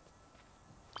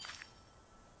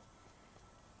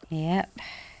 Yep.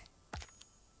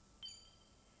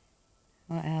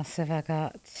 What else have I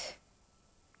got?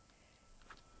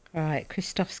 Right,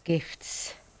 Christoph's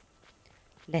gifts.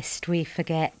 Lest we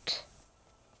forget.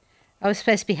 I was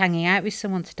supposed to be hanging out with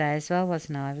someone today as well,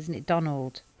 wasn't I? Wasn't it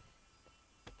Donald?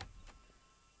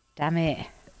 Damn it.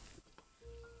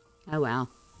 Oh well.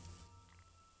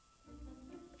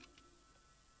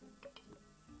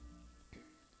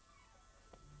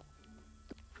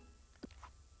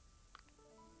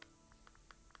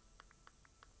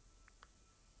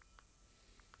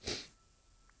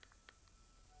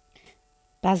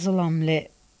 Basil omelette,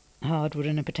 hardwood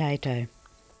and a potato.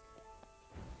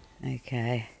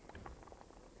 Okay.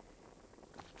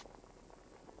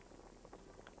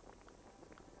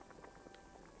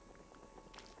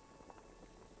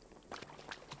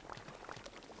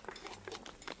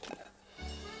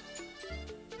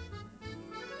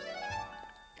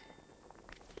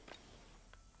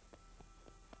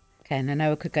 Okay, and I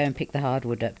know I could go and pick the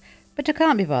hardwood up, but I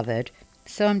can't be bothered,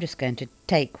 so I'm just going to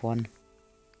take one.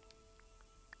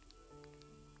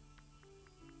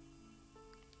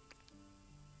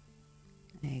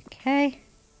 Okay.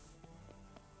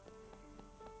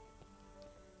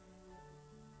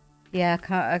 Yeah,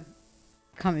 I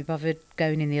can't be bothered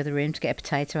going in the other room to get a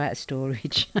potato out of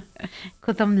storage.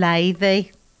 Because I'm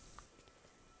lazy.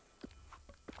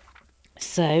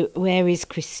 So, where is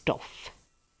Christoph?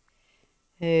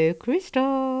 Oh,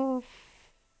 Christoph.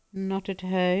 Not at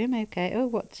home. Okay. Oh,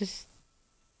 what does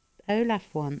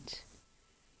Olaf want?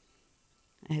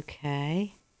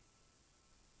 Okay.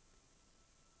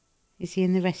 Is he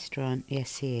in the restaurant?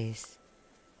 Yes, he is.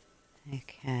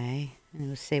 Okay. And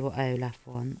we'll see what Olaf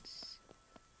wants.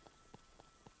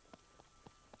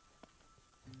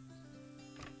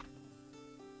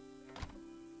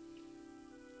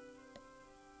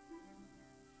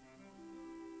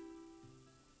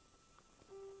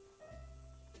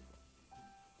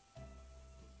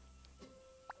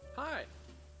 Hi.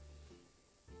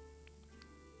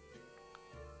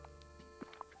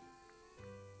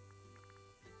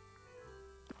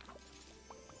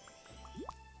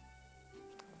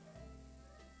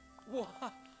 What?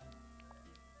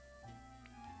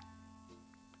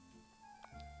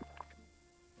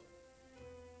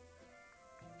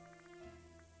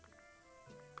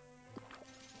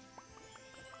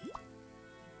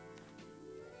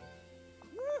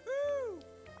 Woohoo!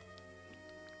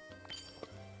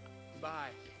 Bye.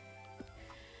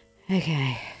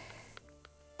 Okay.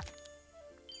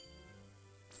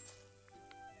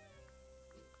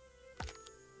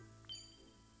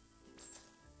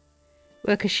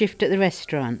 Work a shift at the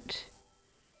restaurant.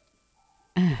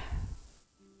 Damn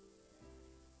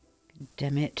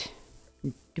it.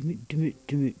 Damn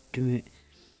it.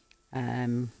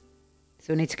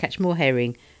 So we need to catch more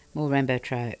herring, more rainbow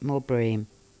trout, more bream.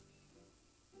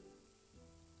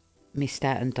 Missed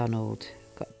out on Donald.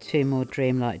 Got 2 more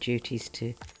Dreamlight duties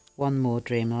to... 1 more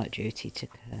Dreamlight duty to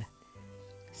occur.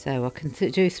 So I can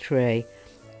do 3.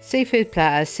 Seafood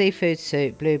platter, seafood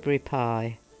soup, blueberry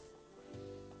pie.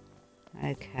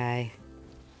 Okay.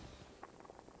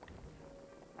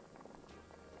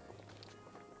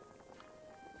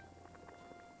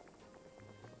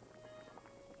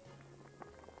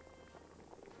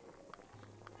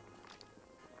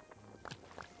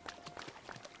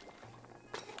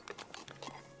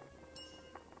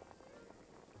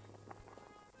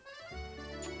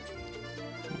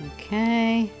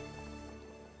 Okay.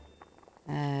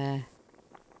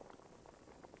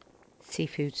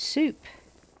 Seafood soup.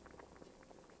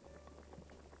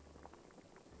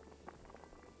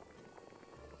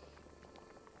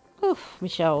 Oof, my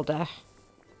shoulder.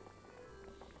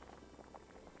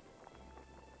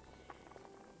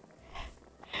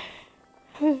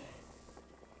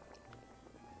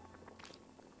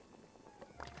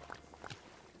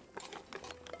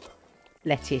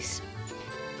 Lettuce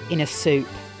in a soup,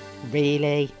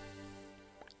 really?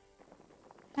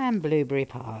 And blueberry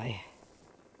pie.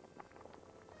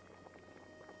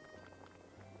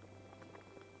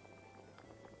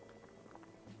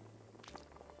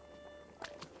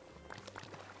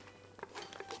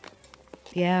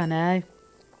 Yeah, I know.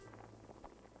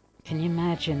 Can you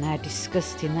imagine how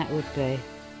disgusting that would be?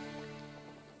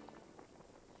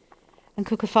 And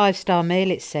cook a 5-star meal,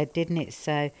 it said, didn't it?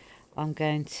 So I'm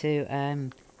going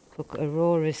to cook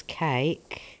Aurora's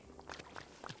cake.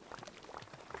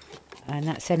 And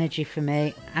that's energy for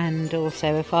me. And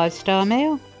also a 5-star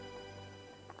meal.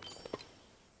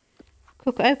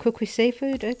 Cook with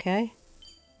seafood, okay.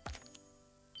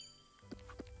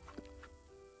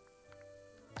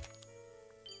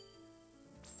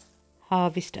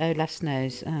 Harvest Olaf's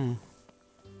nose. Oh. Well,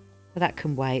 that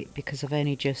can wait because I've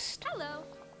only just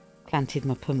planted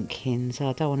my pumpkins.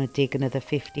 I don't want to dig another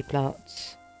 50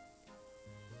 plots.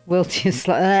 Wilt's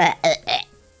like...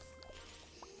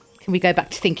 Can we go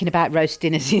back to thinking about roast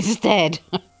dinners instead?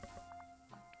 Bye.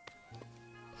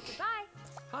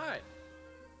 Hi.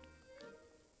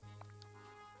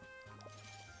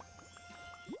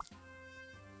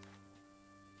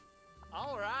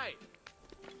 All right.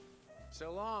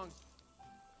 So long.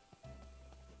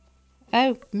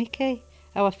 Oh, Mickey.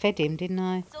 Oh, I fed him, didn't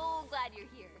I? So glad you're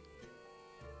here.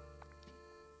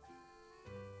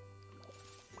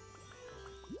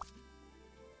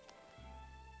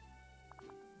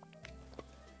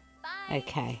 Bye.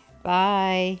 Okay,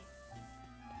 bye.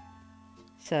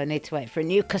 So I need to wait for a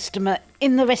new customer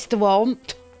in the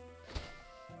restaurant.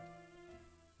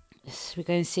 So we're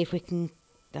going to see if we can,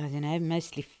 I don't know,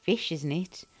 mostly fish, isn't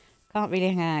it? Can't really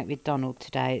hang out with Donald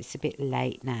today. It's a bit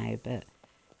late now, but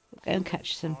we'll go and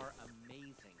catch some. Are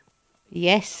amazing.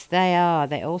 Yes, they are.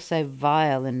 They're also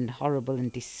vile and horrible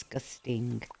and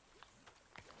disgusting.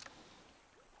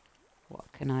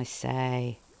 What can I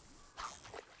say?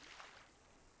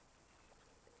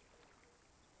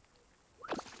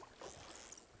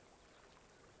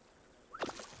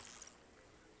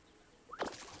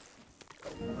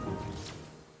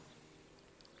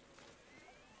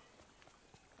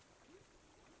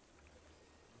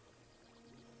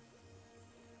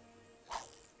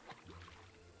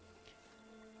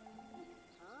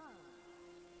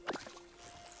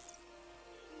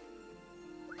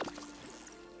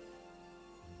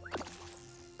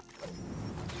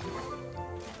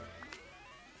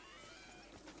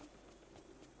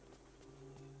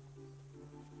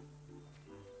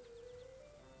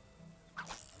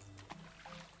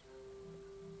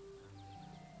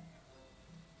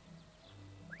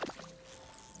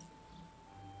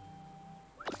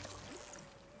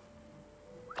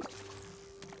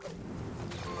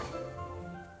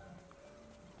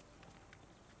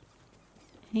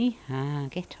 Hee-haw,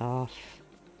 get off.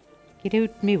 Get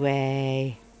out me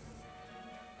way.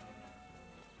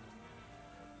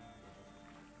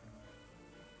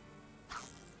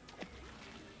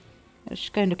 I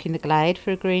should go and look in the glade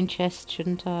for a green chest,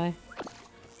 shouldn't I?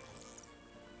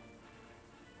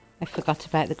 I forgot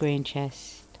about the green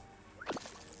chest.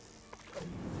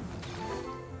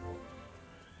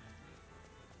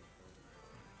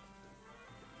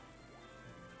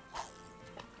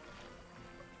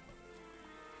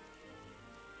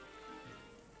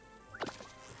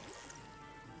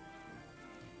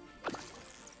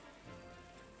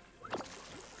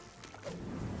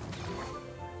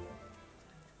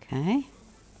 Okay.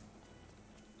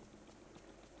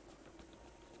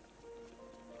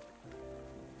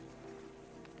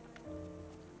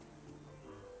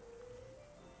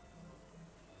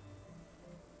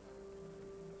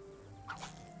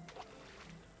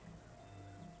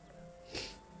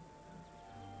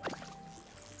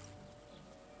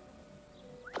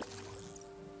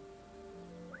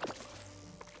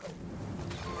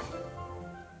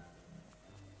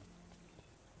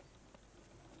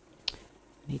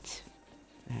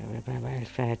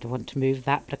 afraid I want to move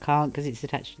that, but I can't because it's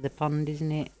attached to the pond,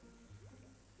 isn't it?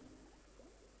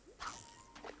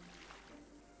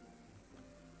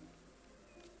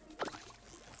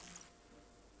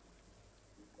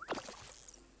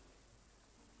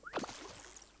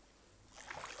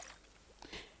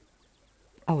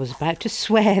 I was about to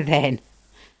swear then.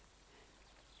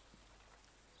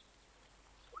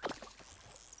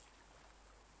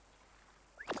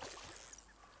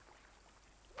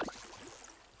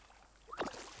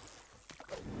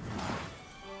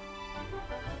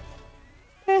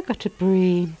 I got a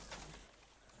bream.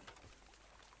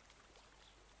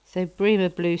 So bream are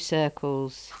blue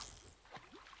circles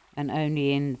and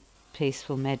only in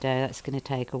Peaceful Meadow. That's going to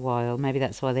take a while. Maybe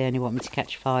that's why they only want me to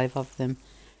catch 5 of them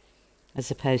as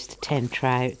opposed to 10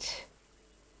 trout.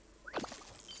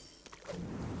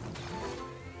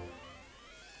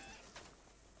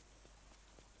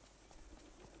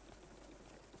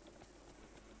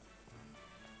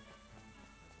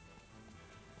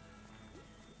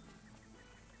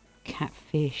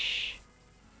 Catfish.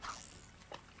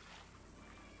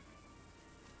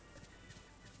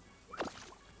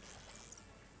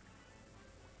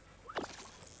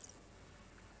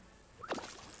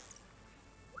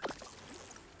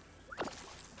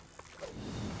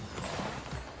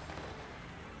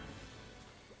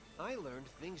 I learned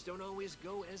things don't always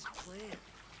go as planned,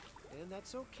 and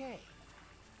that's okay.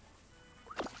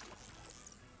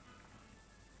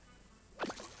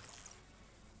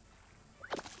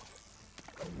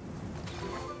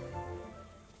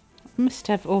 I must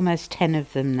have almost 10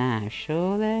 of them now,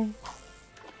 surely.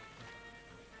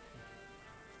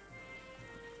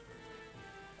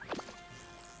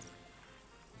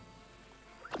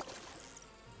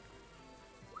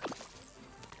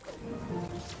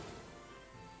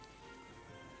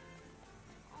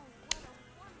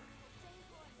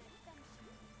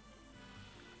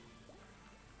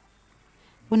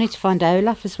 We need to find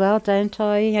Olaf as well, don't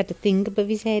I? He had a thing above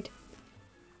his head.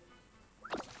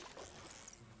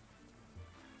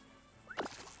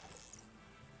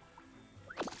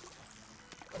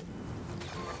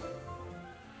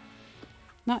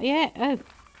 Not yet? Oh.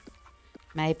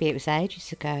 Maybe it was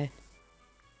ages ago.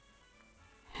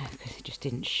 Because it just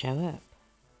didn't show up.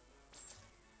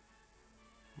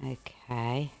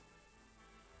 Okay.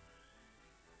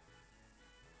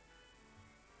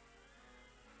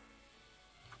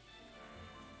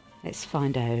 Let's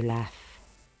find Olaf.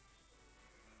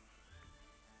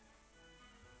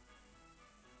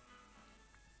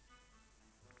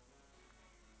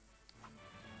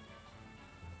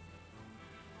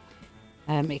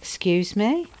 Excuse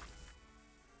me?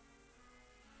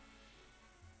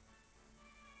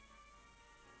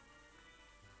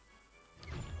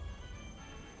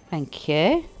 Thank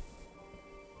you.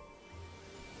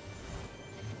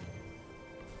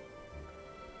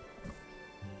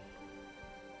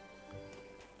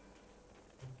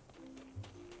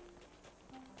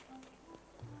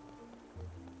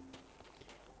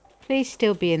 Please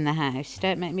still be in the house.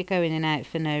 Don't make me go in and out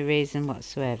for no reason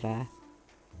whatsoever.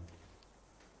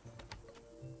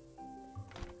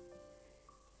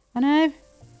 I know.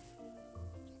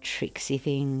 Tricksy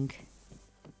thing.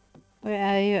 Where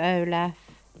are you, Olaf?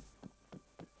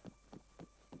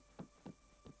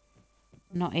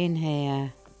 Not in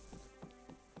here.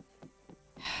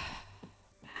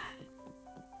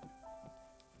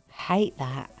 Hate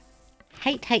that.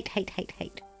 Hate, hate, hate, hate,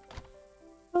 hate.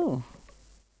 Oh.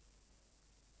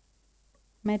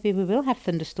 Maybe we will have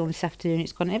thunderstorm this afternoon.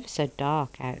 It's gone ever so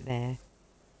dark out there.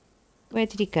 Where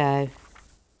did he go?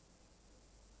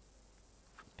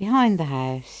 Behind the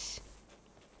house.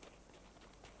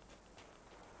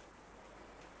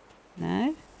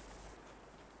 No?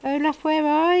 Olaf, where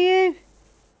are you?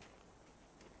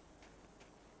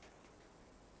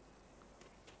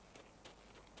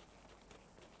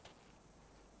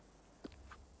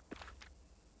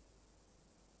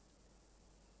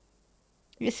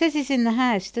 It says he's in the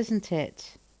house, doesn't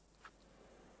it?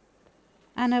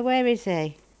 Anna, where is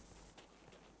he?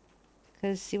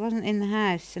 Because he wasn't in the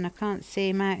house and I can't see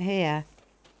him out here.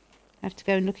 I have to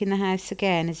go and look in the house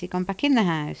again. Has he gone back in the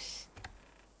house?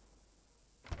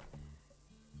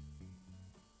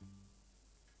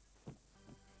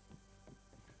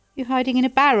 You hiding in a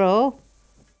barrel?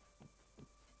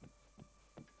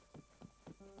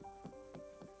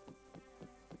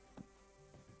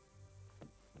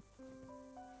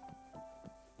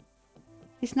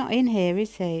 He's not in here,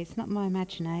 is he? It's not my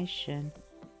imagination.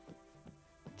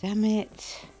 Damn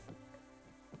it.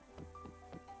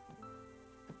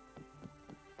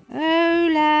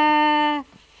 Olaf!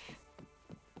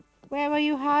 Where are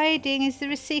you hiding? Is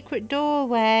there a secret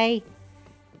doorway?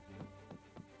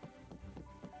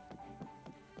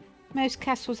 Most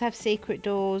castles have secret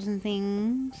doors and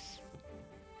things.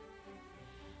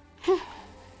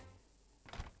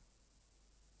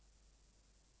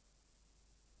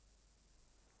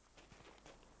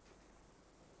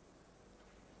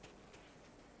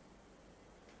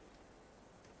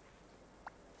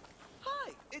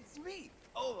 Hi, it's me,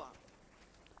 Olaf.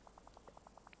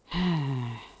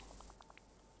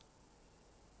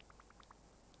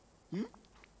 Hmm?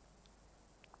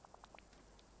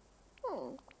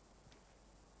 Oh.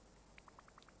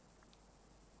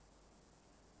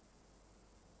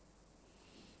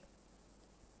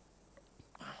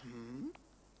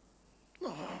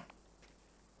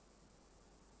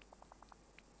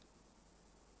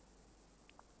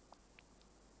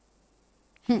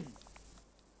 Hmm?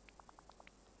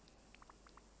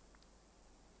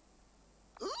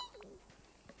 Oh.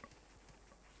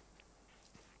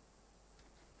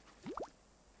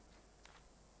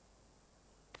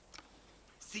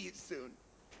 See you soon.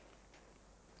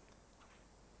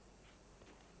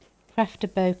 Craft a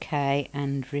bouquet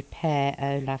and repair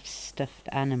Olaf's stuffed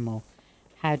animal.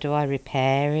 How do I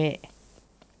repair it?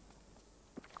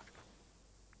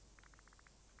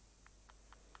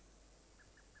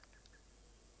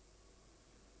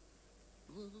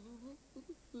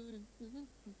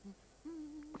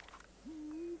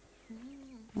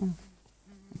 Oh,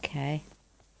 okay.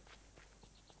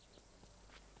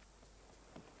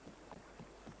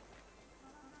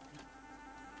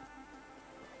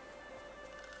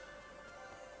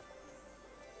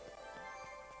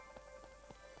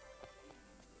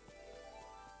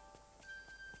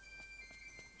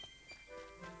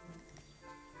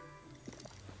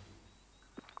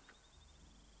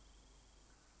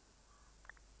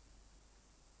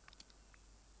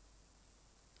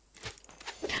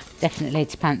 Definitely need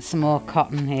to plant some more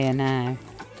cotton here now.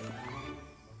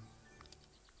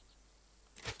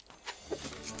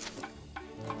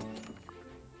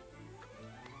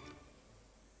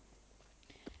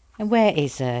 And where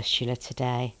is Ursula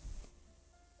today?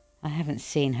 I haven't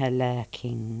seen her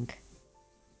lurking.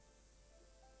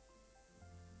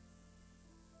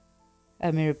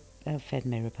 Oh, fed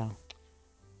Mirabelle.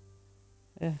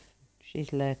 Oh,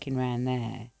 she's lurking round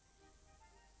there.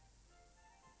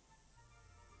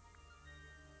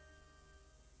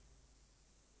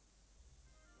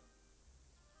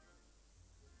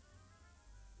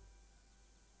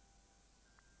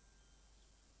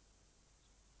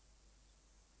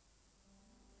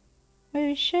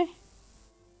 Where is she?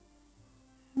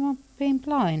 Am I being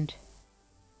blind?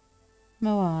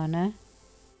 Moana.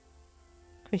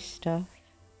 Kristoff.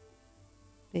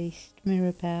 Beast.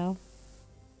 Mirabelle.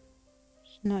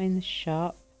 She's not in the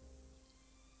shop.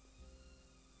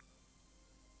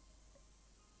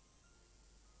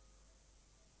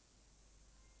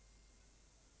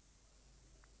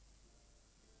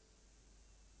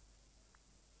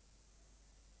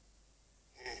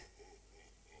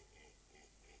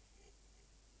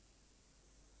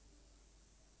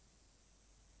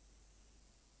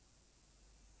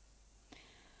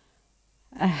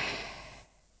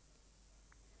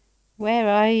 Where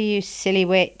are you, silly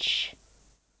witch?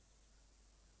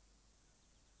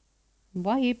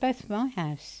 Why are you both at my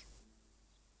house?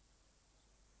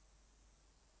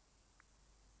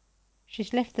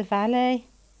 She's left the valley.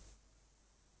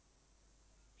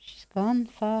 She's gone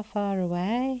far, far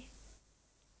away.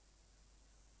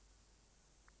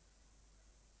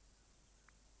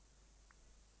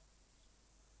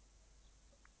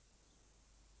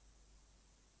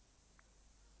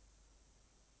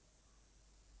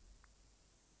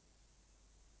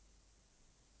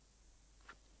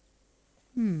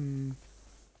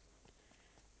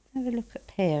 Have a look up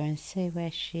here and see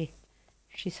where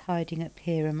she's hiding up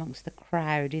here amongst the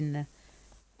crowd in the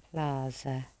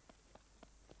plaza.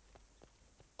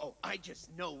 Oh, I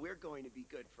just know we're going to be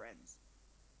good friends.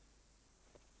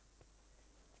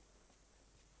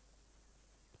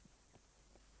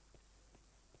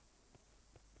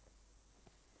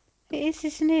 It is,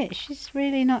 isn't it? She's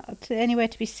really not anywhere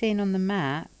to be seen on the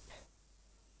map.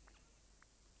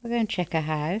 We'll go and check her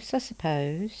house, I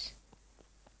suppose.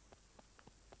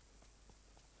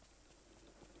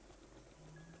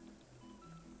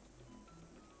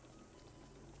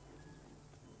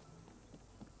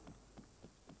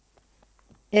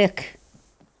 Ick.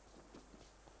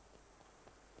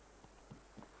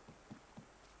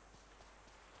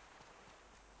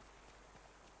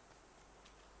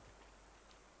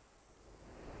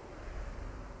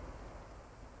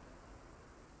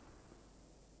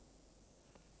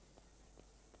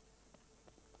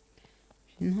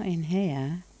 She's not in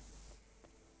here.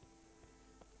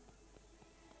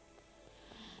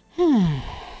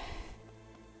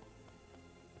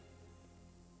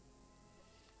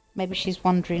 Maybe she's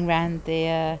wandering around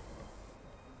the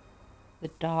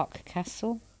dark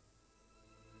castle.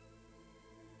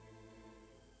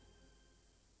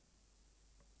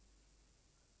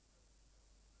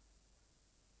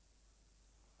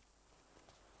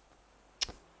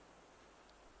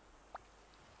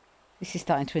 This is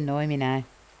starting to annoy me now.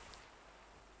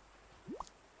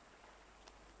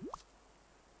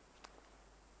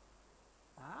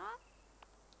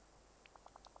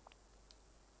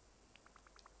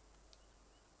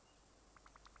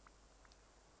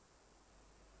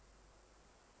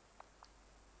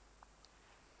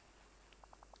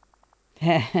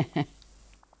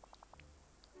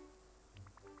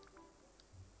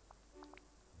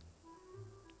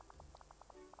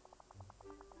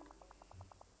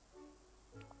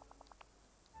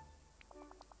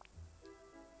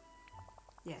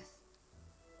 Yes.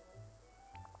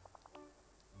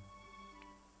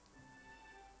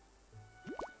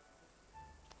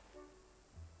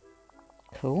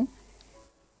 Cool.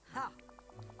 Ha.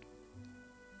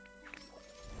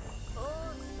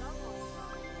 Oh, no.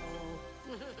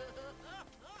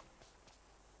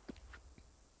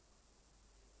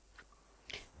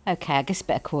 Okay, I guess I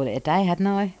better call it a day, hadn't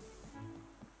I?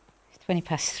 It's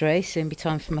 3:20, soon be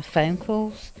time for my phone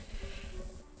calls.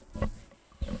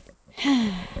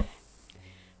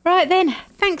 Right then,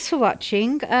 thanks for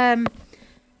watching.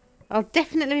 I'll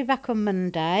definitely be back on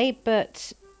Monday,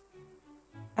 but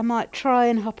I might try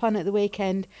and hop on at the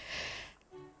weekend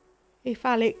if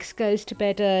Alex goes to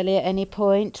bed early at any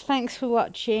point. Thanks for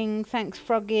watching. Thanks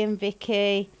Froggy and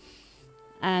Vicky,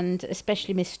 and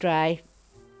especially Miss Stray,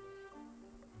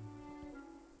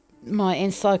 my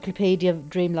encyclopedia of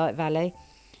Dreamlight Valley.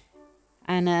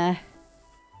 And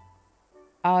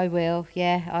I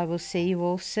will see you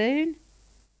all soon.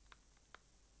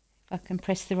 If I can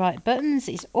press the right buttons,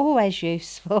 it's always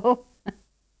useful.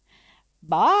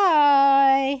 Bye.